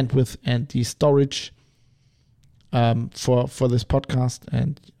providing the bandwidth and the storage for this podcast,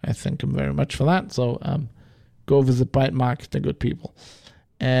 and I thank them very much for that. So go visit Bytemark. They're good people.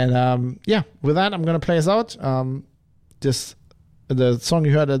 And with that, I'm going to play us out. The song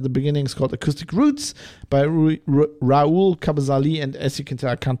you heard at the beginning is called Acoustic Roots by Raul Cabazali. And as you can tell,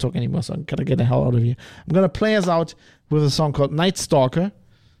 I can't talk anymore, so I'm going to get the hell out of here. I'm going to play us out with a song called Night Stalker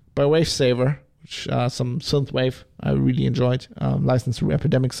by Wavesaver, which some synthwave I really enjoyed, licensed through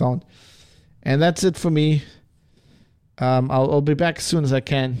Epidemic Sound. And that's it for me. I'll be back as soon as I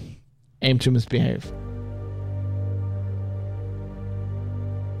can. Aim to misbehave.